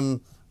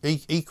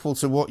equal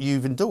to what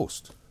you've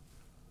endorsed?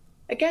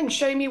 Again,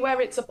 show me where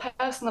it's a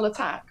personal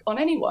attack on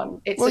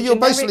anyone. It's you're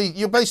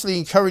basically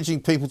encouraging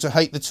people to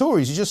hate the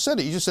Tories. You just said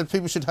it. You just said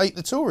people should hate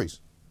the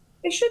Tories.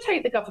 They should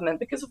hate the government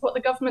because of what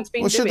the government's been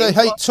doing. Well, should they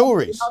hate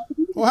Tories?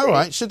 Well, all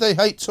right. Should they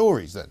hate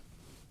Tories then?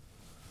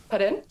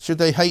 Pardon? Should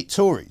they hate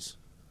Tories?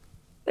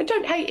 They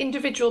don't hate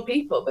individual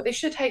people, but they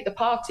should hate the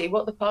party,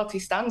 what the party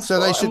stands for. So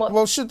they should.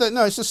 Well, should they?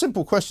 No, it's a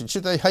simple question.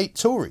 Should they hate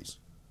Tories?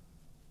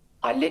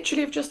 I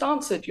literally have just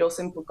answered your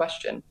simple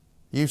question.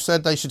 You've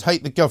said they should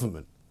hate the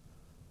government.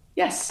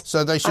 Yes.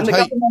 So they should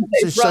hate.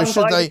 So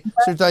should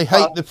they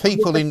hate the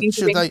people in?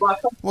 Should they?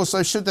 Well,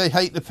 so should they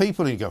hate the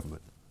people in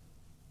government?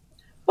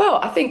 Well,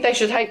 I think they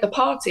should hate the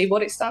party,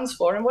 what it stands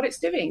for, and what it's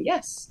doing.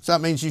 Yes. So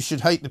that means you should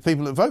hate the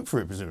people that vote for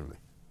it, presumably.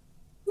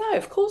 No,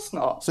 of course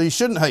not. So you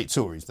shouldn't hate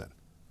Tories then.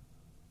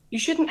 You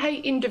shouldn't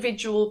hate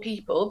individual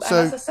people. But so,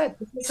 as I said,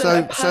 if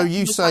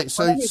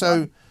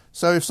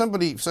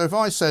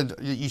I said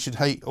you should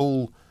hate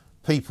all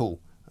people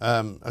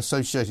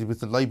associated with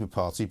the Labour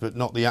Party, but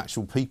not the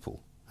actual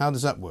people. How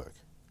does that work?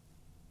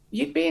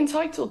 You'd be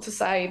entitled to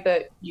say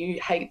that you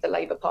hate the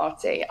Labour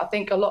Party. I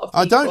think a lot of people...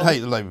 I don't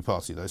hate the Labour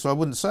Party, though, so I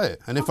wouldn't say it.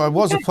 And if I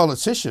was a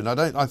politician,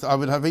 I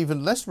would have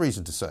even less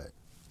reason to say it.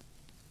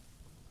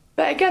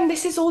 But again,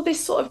 this is all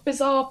this sort of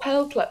bizarre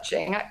pearl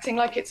clutching, acting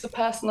like it's a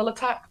personal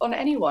attack on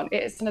anyone.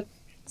 It is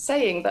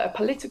saying that a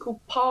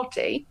political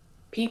party,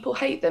 people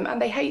hate them,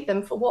 and they hate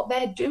them for what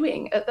they're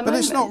doing at the moment. But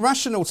it's not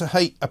rational to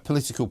hate a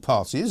political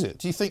party, is it?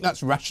 Do you think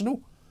that's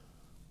rational?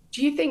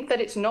 Do you think that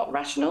it's not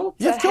rational?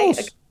 Yeah, of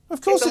course. Of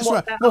course it's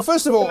right. Well,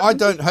 first of all, I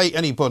don't hate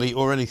anybody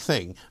or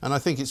anything, and I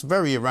think it's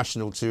very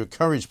irrational to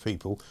encourage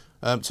people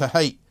to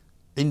hate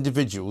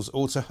individuals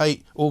or to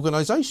hate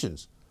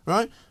organisations,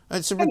 right?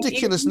 It's a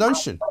ridiculous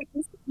notion.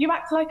 You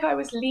act like I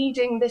was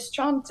leading this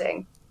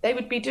chanting. They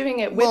would be doing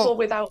it with or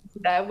without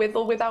with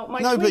or without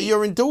my tweet. But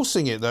you're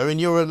endorsing it, though, and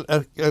you're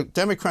a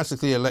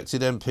democratically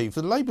elected MP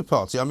for the Labour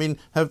Party. I mean,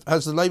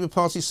 has the Labour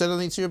Party said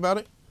anything to you about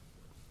it?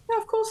 No,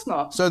 of course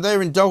not. So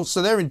they're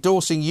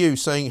endorsing you,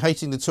 saying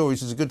hating the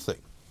Tories is a good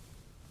thing.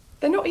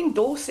 They're not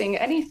endorsing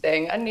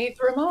anything, and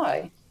neither am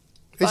I.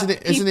 Isn't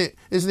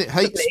it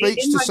hate speech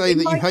to say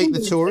that you hate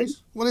the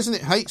Tories? Well, isn't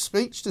it hate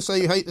speech to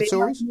say you hate the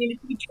Tories? We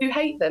do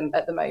hate them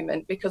at the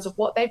moment because of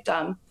what they've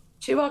done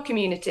to our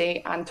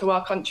community and to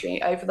our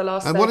country over the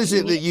last 13 years. And what is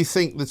it that you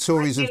think the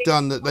Tories have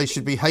done that they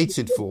should be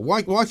hated for?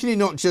 Why can you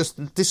not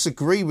just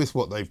disagree with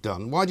what they've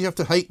done? Why do you have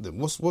to hate them?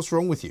 What's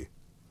wrong with you?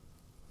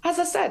 As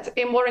I said,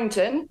 in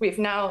Warrington, we've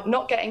now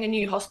not getting a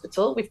new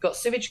hospital. We've got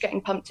sewage getting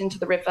pumped into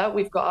the river.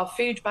 We've got our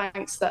food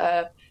banks that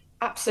are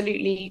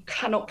absolutely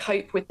cannot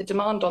cope with the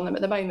demand on them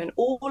at the moment.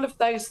 All of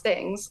those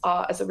things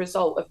are as a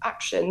result of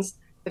actions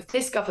of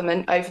this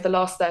government over the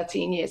last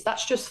 13 years.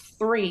 That's just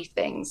 3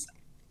 things.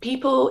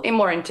 People in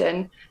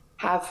Warrington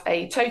have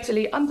a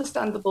totally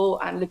understandable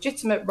and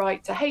legitimate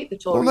right to hate the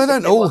Tories. Well, they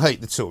don't all hate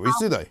the Tories,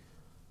 do they?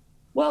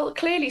 Well,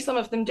 clearly some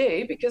of them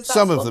do, because that's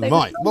some of them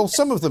might. Well,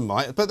 some of them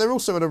might, but they're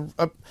also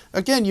at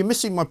again, you're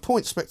missing my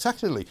point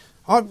spectacularly.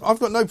 I've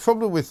got no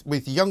problem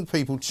with young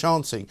people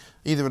chanting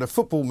either at a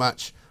football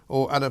match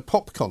or at a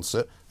pop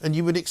concert, and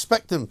you would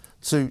expect them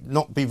to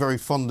not be very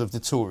fond of the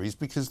Tories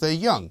because they're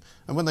young,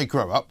 and when they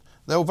grow up,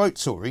 they'll vote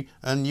Tory,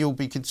 and you'll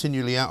be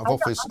continually out of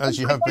office as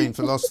you have been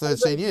for the last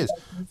 13 years.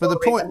 But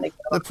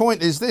the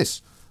point is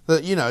this: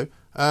 that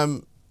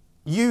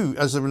you,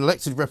 as an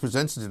elected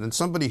representative and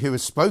somebody who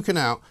has spoken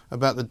out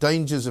about the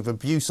dangers of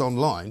abuse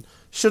online,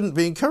 shouldn't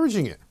be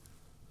encouraging it.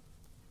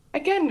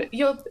 Again,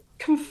 you're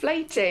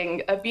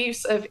conflating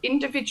abuse of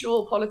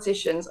individual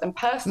politicians and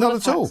personal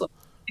attacks on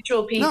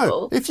individual people.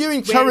 No, if you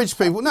encourage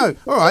people... No,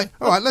 all right,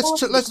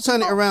 let's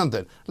turn it around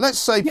then. Let's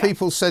say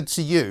people said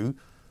to you,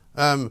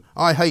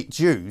 I hate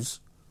Jews,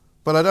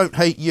 but I don't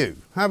hate you.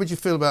 How would you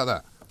feel about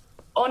that?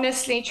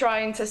 Honestly,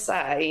 trying to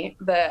say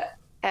that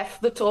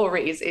F the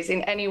Tories is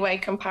in any way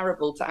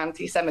comparable to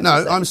anti-Semitism.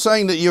 No, I'm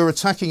saying that you're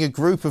attacking a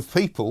group of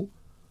people,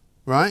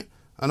 right?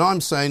 And I'm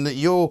saying that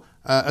you're,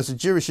 as a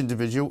Jewish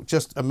individual,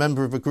 just a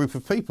member of a group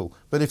of people.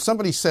 But if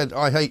somebody said,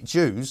 I hate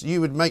Jews, you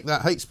would make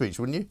that hate speech,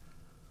 wouldn't you?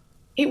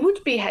 It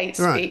would be hate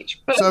speech.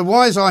 But so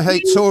why is I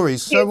hate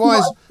Tories? So why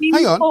is...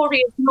 Hang on. Tory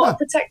is not a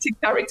protected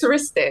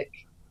characteristic.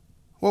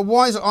 Well,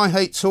 why is I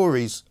hate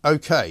Tories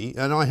okay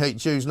and I hate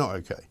Jews not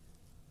okay?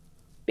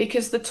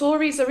 Because the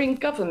Tories are in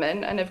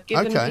government and have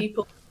given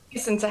people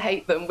reason to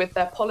hate them with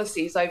their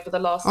policies over the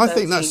last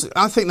 13 years.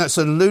 I think that's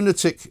a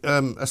lunatic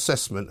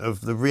assessment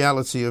of the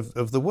reality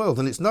of the world.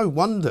 And it's no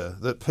wonder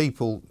that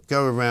people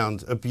go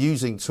around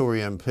abusing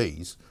Tory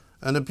MPs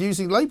and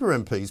abusing Labour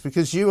MPs,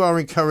 because you are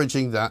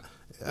encouraging that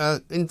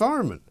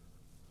environment.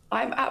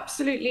 I'm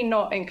absolutely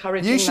not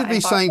encouraging that. You should be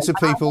saying to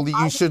people that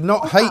you should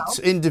not hate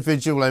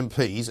individual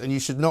MPs and you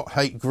should not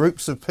hate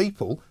groups of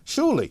people,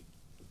 surely.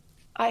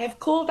 I have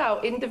called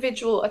out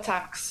individual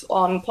attacks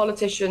on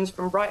politicians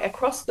from right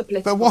across the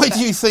political But why do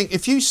you think,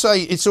 if you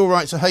say it's all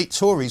right to hate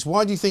Tories,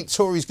 why do you think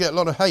Tories get a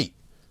lot of hate?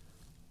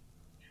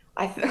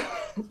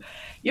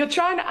 You're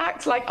trying to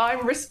act like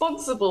I'm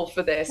responsible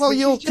for this. Well,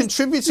 you're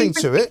contributing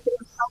to it.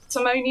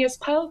 Sanctimonious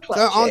pearl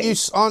clutching.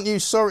 Aren't you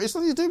sorry? It's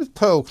nothing to do with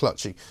pearl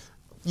clutching.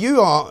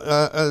 You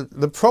are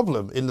the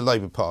problem in the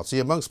Labour Party,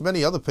 amongst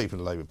many other people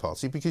in the Labour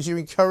Party, because you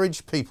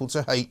encourage people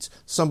to hate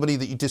somebody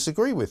that you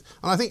disagree with.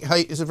 And I think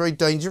hate is a very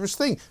dangerous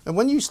thing. And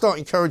when you start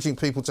encouraging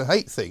people to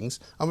hate things,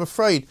 I'm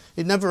afraid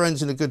it never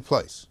ends in a good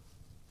place.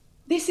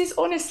 This is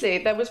honestly,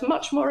 there was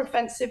much more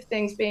offensive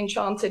things being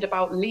chanted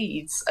about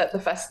Leeds at the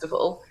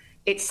festival.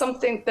 It's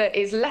something that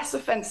is less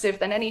offensive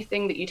than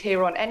anything that you'd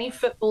hear on any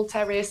football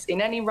terrace,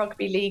 in any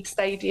rugby league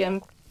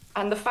stadium.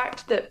 And the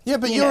fact that... Yeah,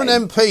 but you're an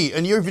MP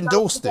and you've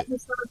endorsed it.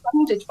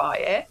 ...offended by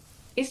it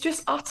is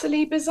just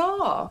utterly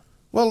bizarre.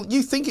 Well,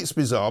 you think it's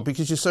bizarre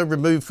because you're so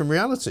removed from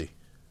reality.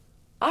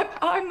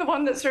 I'm the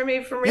one that's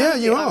removed from reality.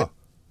 Yeah, you are.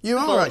 You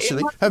are,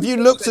 actually. Have you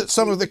looked at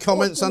some of the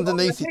comments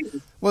underneath...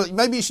 Well,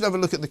 maybe you should have a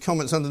look at the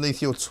comments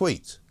underneath your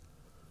tweet.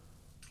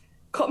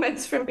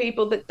 Comments from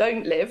people that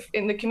don't live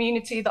in the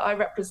community that I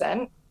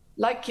represent,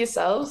 like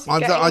yourselves. I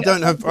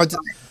don't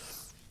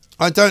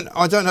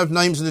have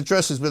names and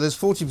addresses, but there's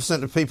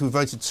 40% of people who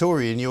voted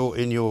Tory in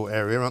your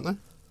area, aren't there?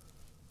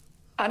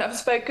 And I've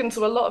spoken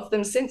to a lot of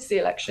them since the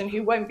election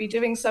who won't be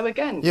doing so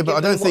again. Yeah, but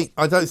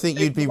I don't think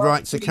you'd be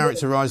right to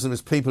characterise them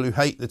as people who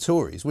hate the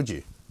Tories, would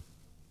you?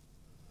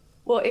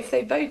 Well, if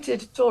they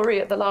voted Tory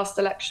at the last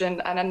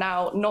election and are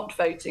now not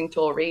voting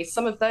Tory,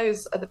 some of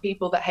those are the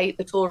people that hate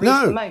the Tories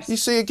the most. You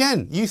see,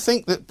 again, you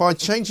think that by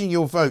changing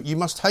your vote, you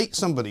must hate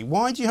somebody.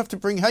 Why do you have to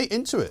bring hate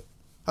into it?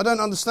 I don't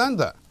understand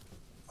that.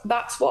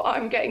 That's what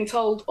I'm getting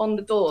told on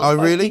the doors. Oh,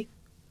 really?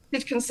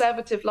 Did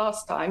Conservative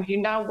last time, who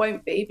now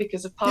won't be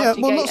because of Partygate.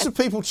 Yeah, well, lots of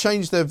people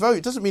change their vote.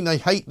 It doesn't mean they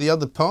hate the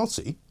other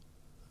party.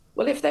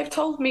 Well, if they've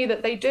told me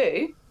that they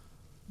do,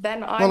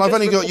 then I've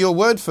only got your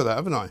word for that,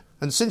 haven't I?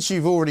 And since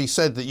you've already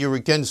said that you're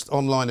against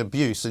online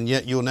abuse and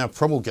yet you're now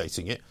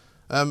promulgating it,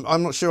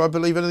 I'm not sure I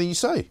believe anything you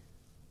say.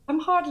 I'm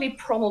hardly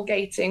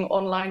promulgating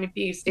online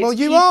abuse. Well,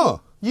 you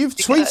are. You've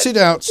tweeted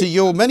out to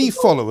your many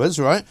followers,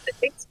 right,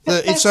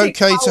 that it's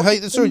okay to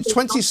hate the Tories.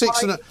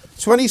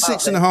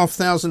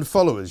 26,500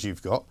 followers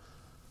you've got.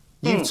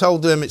 You've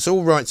told them it's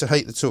all right to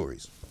hate the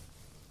Tories.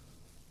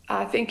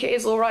 I think it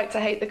is all right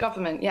to hate the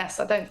government, yes.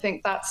 I don't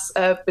think that's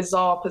a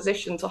bizarre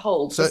position to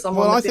hold.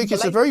 I think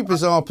it's a very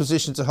bizarre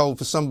position to hold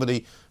for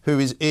somebody who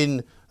is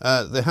in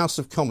the House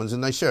of Commons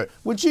and they share it.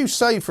 Would you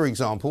say, for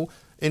example,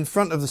 in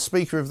front of the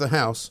Speaker of the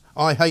House,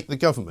 I hate the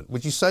government?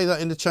 Would you say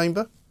that in the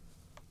chamber?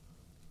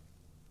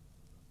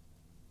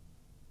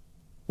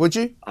 Would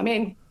you? I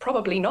mean,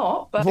 probably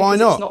not. But why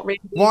not? It's not really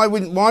why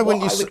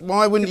wouldn't you say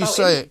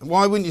it?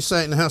 Why wouldn't you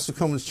say it in the House of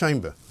Commons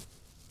chamber?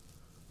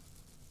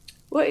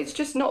 Well, it's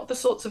just not the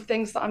sorts of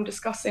things that I'm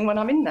discussing when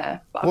I'm in there.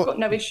 But I've got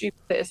no issue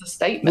with it as a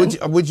statement.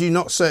 Would you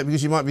not say it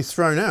because you might be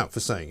thrown out for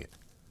saying it?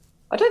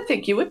 I don't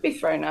think you would be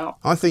thrown out.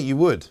 I think you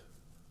would.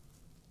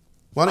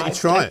 Why don't you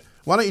try it?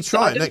 Why don't you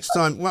try it next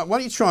time? Why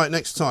don't you try it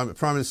next time at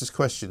Prime Minister's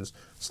Questions?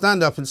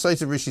 Stand up and say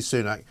to Rishi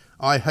Sunak,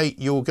 I hate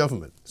your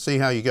government. See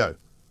how you go.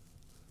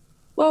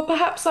 Well,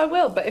 perhaps I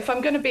will. But if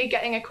I'm going to be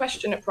getting a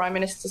question at Prime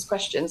Minister's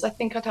Questions, I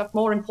think I'd have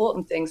more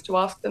important things to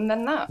ask them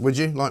than that. Would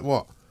you? Like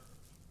what?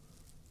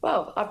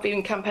 Well, I've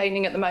been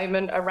campaigning at the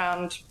moment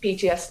around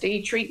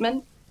PTSD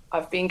treatment.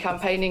 I've been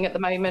campaigning at the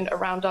moment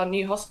around our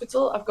new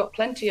hospital. I've got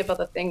plenty of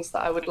other things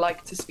that I would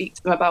like to speak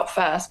to them about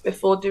first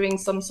before doing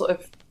some sort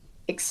of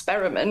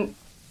experiment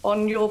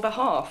on your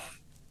behalf.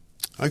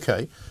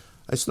 Okay.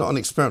 It's not an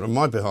experiment on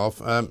my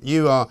behalf.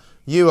 You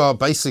are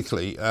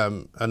basically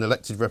an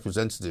elected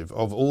representative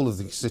of all of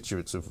the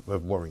constituents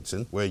of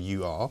Warrington, where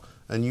you are,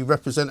 and you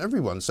represent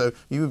everyone. So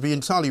you would be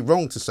entirely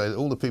wrong to say that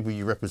all the people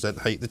you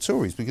represent hate the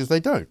Tories, because they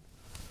don't.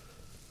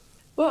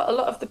 Well, a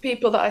lot of the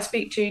people that I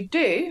speak to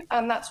do,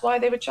 and that's why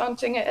they were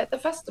chanting it at the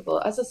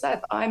festival. As I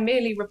said, I'm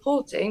merely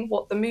reporting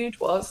what the mood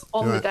was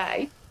on the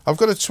day. I've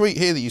got a tweet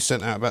here that you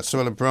sent out about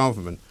Suella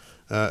Braverman,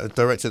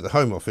 director at the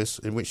Home Office,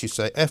 in which you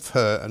say F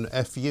her and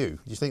F you. Do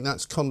you think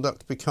that's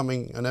conduct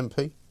becoming an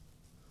MP?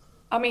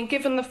 I mean,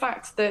 given the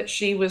fact that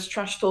she was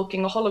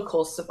trash-talking a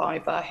Holocaust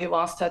survivor who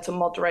asked her to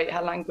moderate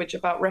her language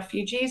about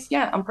refugees,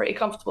 yeah, I'm pretty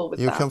comfortable with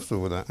that. You're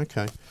comfortable with that,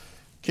 okay.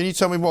 Can you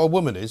tell me what a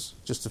woman is,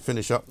 just to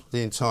finish up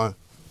the entire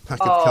pack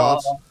of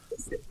cards?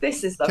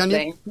 This is the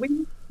thing.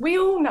 We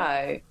all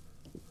know.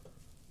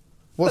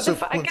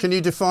 Can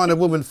you define a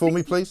woman for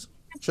me, please,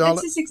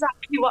 Charlotte? This is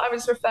exactly what I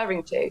was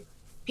referring to.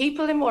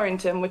 People in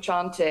Warrington were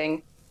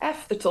chanting,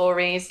 F the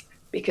Tories,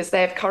 because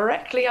they have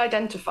correctly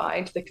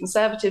identified the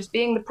Conservatives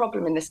being the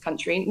problem in this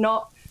country,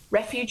 not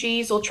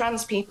refugees or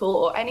trans people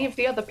or any of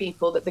the other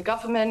people that the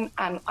government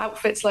and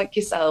outfits like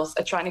yourselves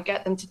are trying to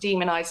get them to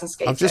demonise and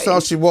scapegoat. I've just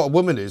asked you what a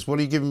woman is. What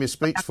are you giving me a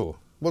speech for?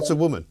 What's a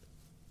woman?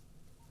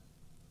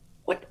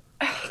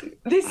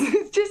 This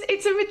is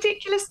it's a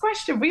ridiculous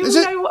question. We all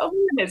know what a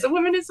woman is. A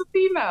woman is a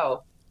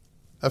female.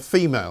 A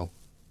female?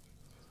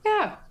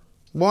 Yeah.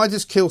 Why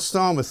does Keir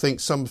Starmer think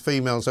some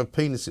females have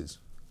penises?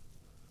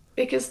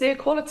 Because the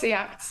Equality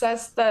Act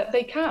says that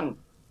they can.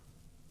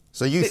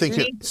 So you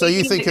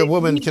think a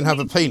woman can have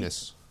a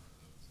penis?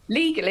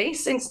 Legally,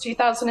 since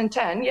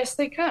 2010, yes,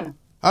 they can.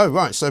 Oh,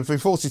 right. So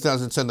before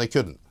 2010, they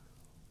couldn't?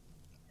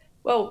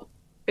 Well,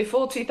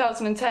 before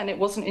 2010, it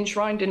wasn't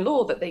enshrined in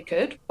law that they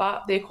could,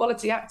 but the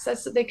Equality Act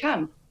says that they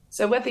can.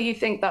 So whether you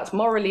think that's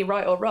morally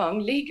right or wrong,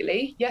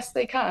 legally, yes,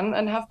 they can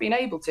and have been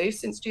able to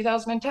since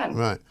 2010.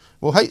 Right.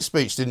 Well, hate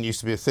speech didn't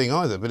used to be a thing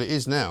either, but it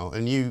is now,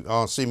 and you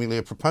are seemingly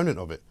a proponent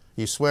of it.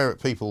 You swear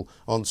at people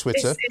on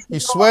Twitter. You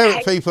swear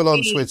at people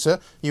on Twitter.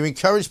 You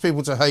encourage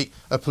people to hate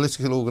a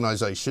political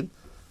organisation,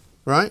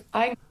 right?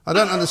 I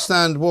don't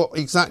understand what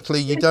exactly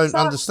you don't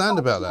understand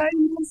about that.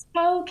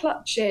 Pearl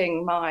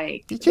clutching,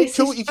 Mike. You keep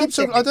talking.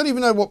 I don't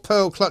even know what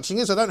pearl clutching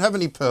is. I don't have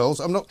any pearls.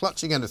 I'm not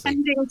clutching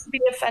anything. Pretending to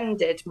be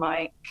offended,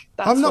 Mike.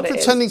 I'm not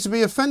pretending to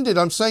be offended.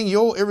 I'm saying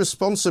you're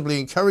irresponsibly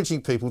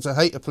encouraging people to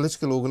hate a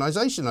political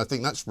organisation. I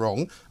think that's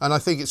wrong, and I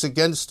think it's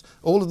against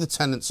all of the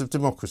tenets of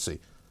democracy.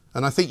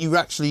 And I think you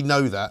actually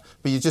know that,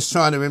 but you're just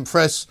trying to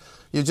impress.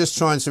 You're just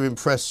trying to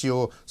impress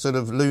your sort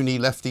of loony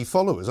lefty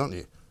followers, aren't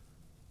you?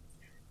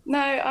 No,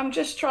 I'm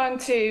just trying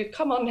to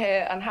come on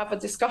here and have a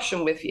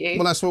discussion with you.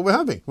 Well, that's what we're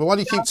having. Well, why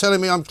do you keep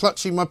telling me I'm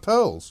clutching my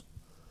pearls?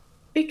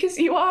 Because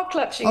you are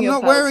clutching your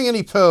pearls. I'm not wearing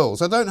any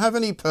pearls. I don't have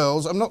any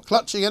pearls. I'm not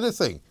clutching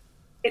anything.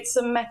 It's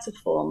a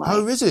metaphor, Mike.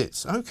 Oh, is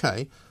it?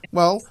 Okay.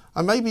 Well,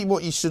 maybe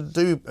what you should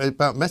do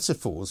about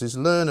metaphors is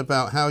learn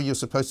about how you're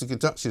supposed to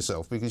conduct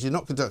yourself, because you're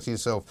not conducting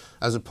yourself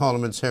as a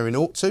parliamentarian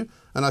ought to.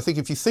 And I think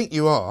if you think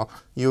you've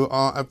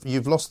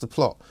lost the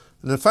plot.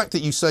 And the fact that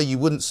you say you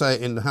wouldn't say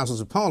it in the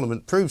Houses of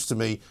Parliament proves to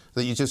me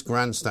that you're just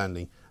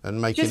grandstanding and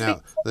making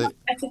out that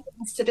better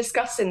things to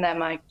discuss in there,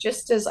 Mike.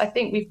 Just as I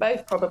think we've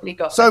both probably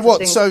got. So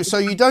what? So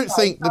you don't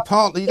think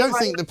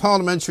the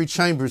parliamentary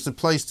chamber is the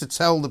place to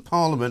tell the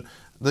Parliament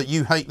that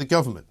you hate the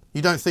government?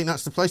 You don't think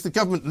that's the place? The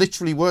government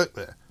literally work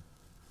there.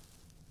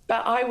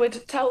 But I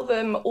would tell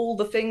them all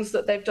the things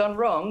that they've done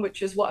wrong,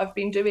 which is what I've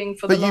been doing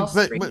for the last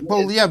 3 years.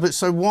 Well, yeah, but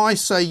so why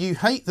say you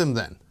hate them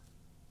then?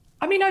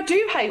 I mean, I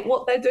do hate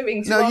what they're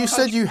doing to our No, you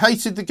said you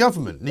hated the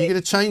government. You're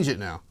going to change it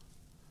now.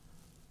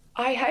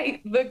 I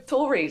hate the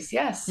Tories,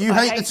 yes. You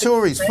hate the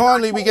Tories.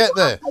 Finally, we get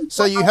there.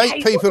 So you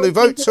hate people who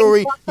vote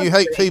Tory, you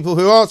hate people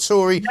who are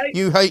Tory,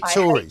 you hate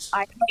Tories.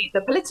 I hate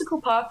the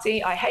political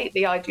party, I hate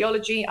the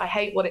ideology, I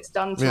hate what it's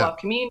done to our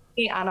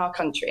community and our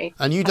country.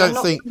 And you don't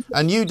think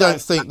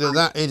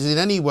that is in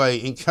any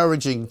way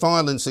encouraging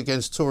violence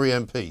against Tory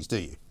MPs, do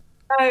you?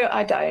 No,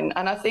 I don't.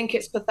 And I think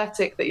it's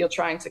pathetic that you're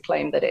trying to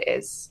claim that it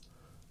is.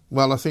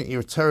 Well, I think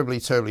you're terribly,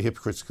 terribly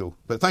hypocritical.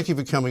 But thank you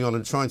for coming on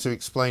and trying to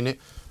explain it.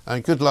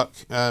 And good luck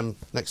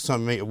next time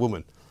you meet a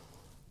woman.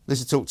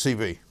 This is Talk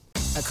TV.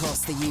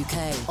 Across the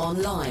UK,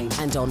 online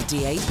and on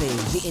DAB,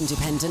 the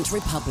Independent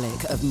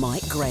Republic of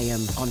Mike Graham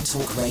on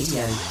Talk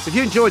Radio. If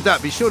you enjoyed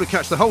that, be sure to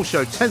catch the whole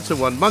show 10 to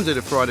 1, Monday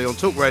to Friday on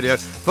Talk Radio,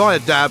 via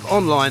DAB,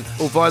 online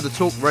or via the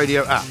Talk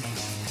Radio app.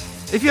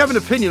 If you have an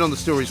opinion on the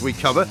stories we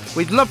cover,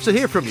 we'd love to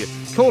hear from you.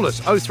 Call us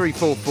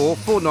 0344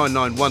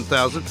 499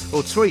 1000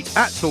 or tweet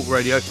at Talk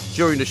Radio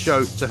during the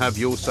show to have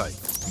your say.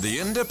 The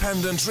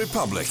Independent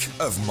Republic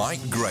of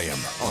Mike Graham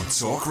on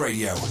Talk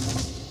Radio.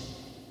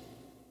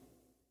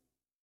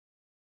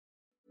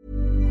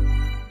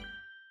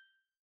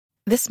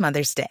 This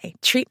Mother's Day,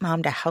 treat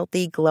Mom to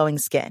healthy, glowing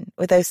skin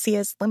with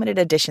Osea's limited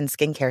edition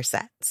skincare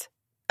sets.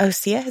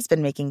 Osea has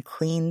been making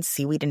clean,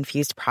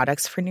 seaweed-infused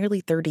products for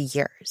nearly 30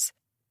 years.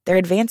 Their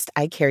advanced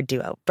eye care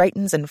duo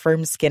brightens and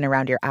firms skin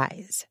around your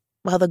eyes,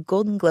 while the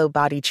Golden Glow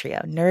Body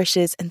Trio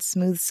nourishes and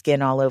smooths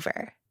skin all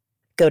over.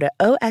 Go to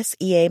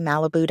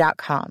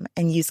OSEAMalibu.com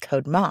and use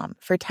code MOM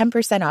for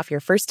 10% off your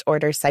first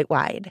order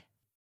site-wide.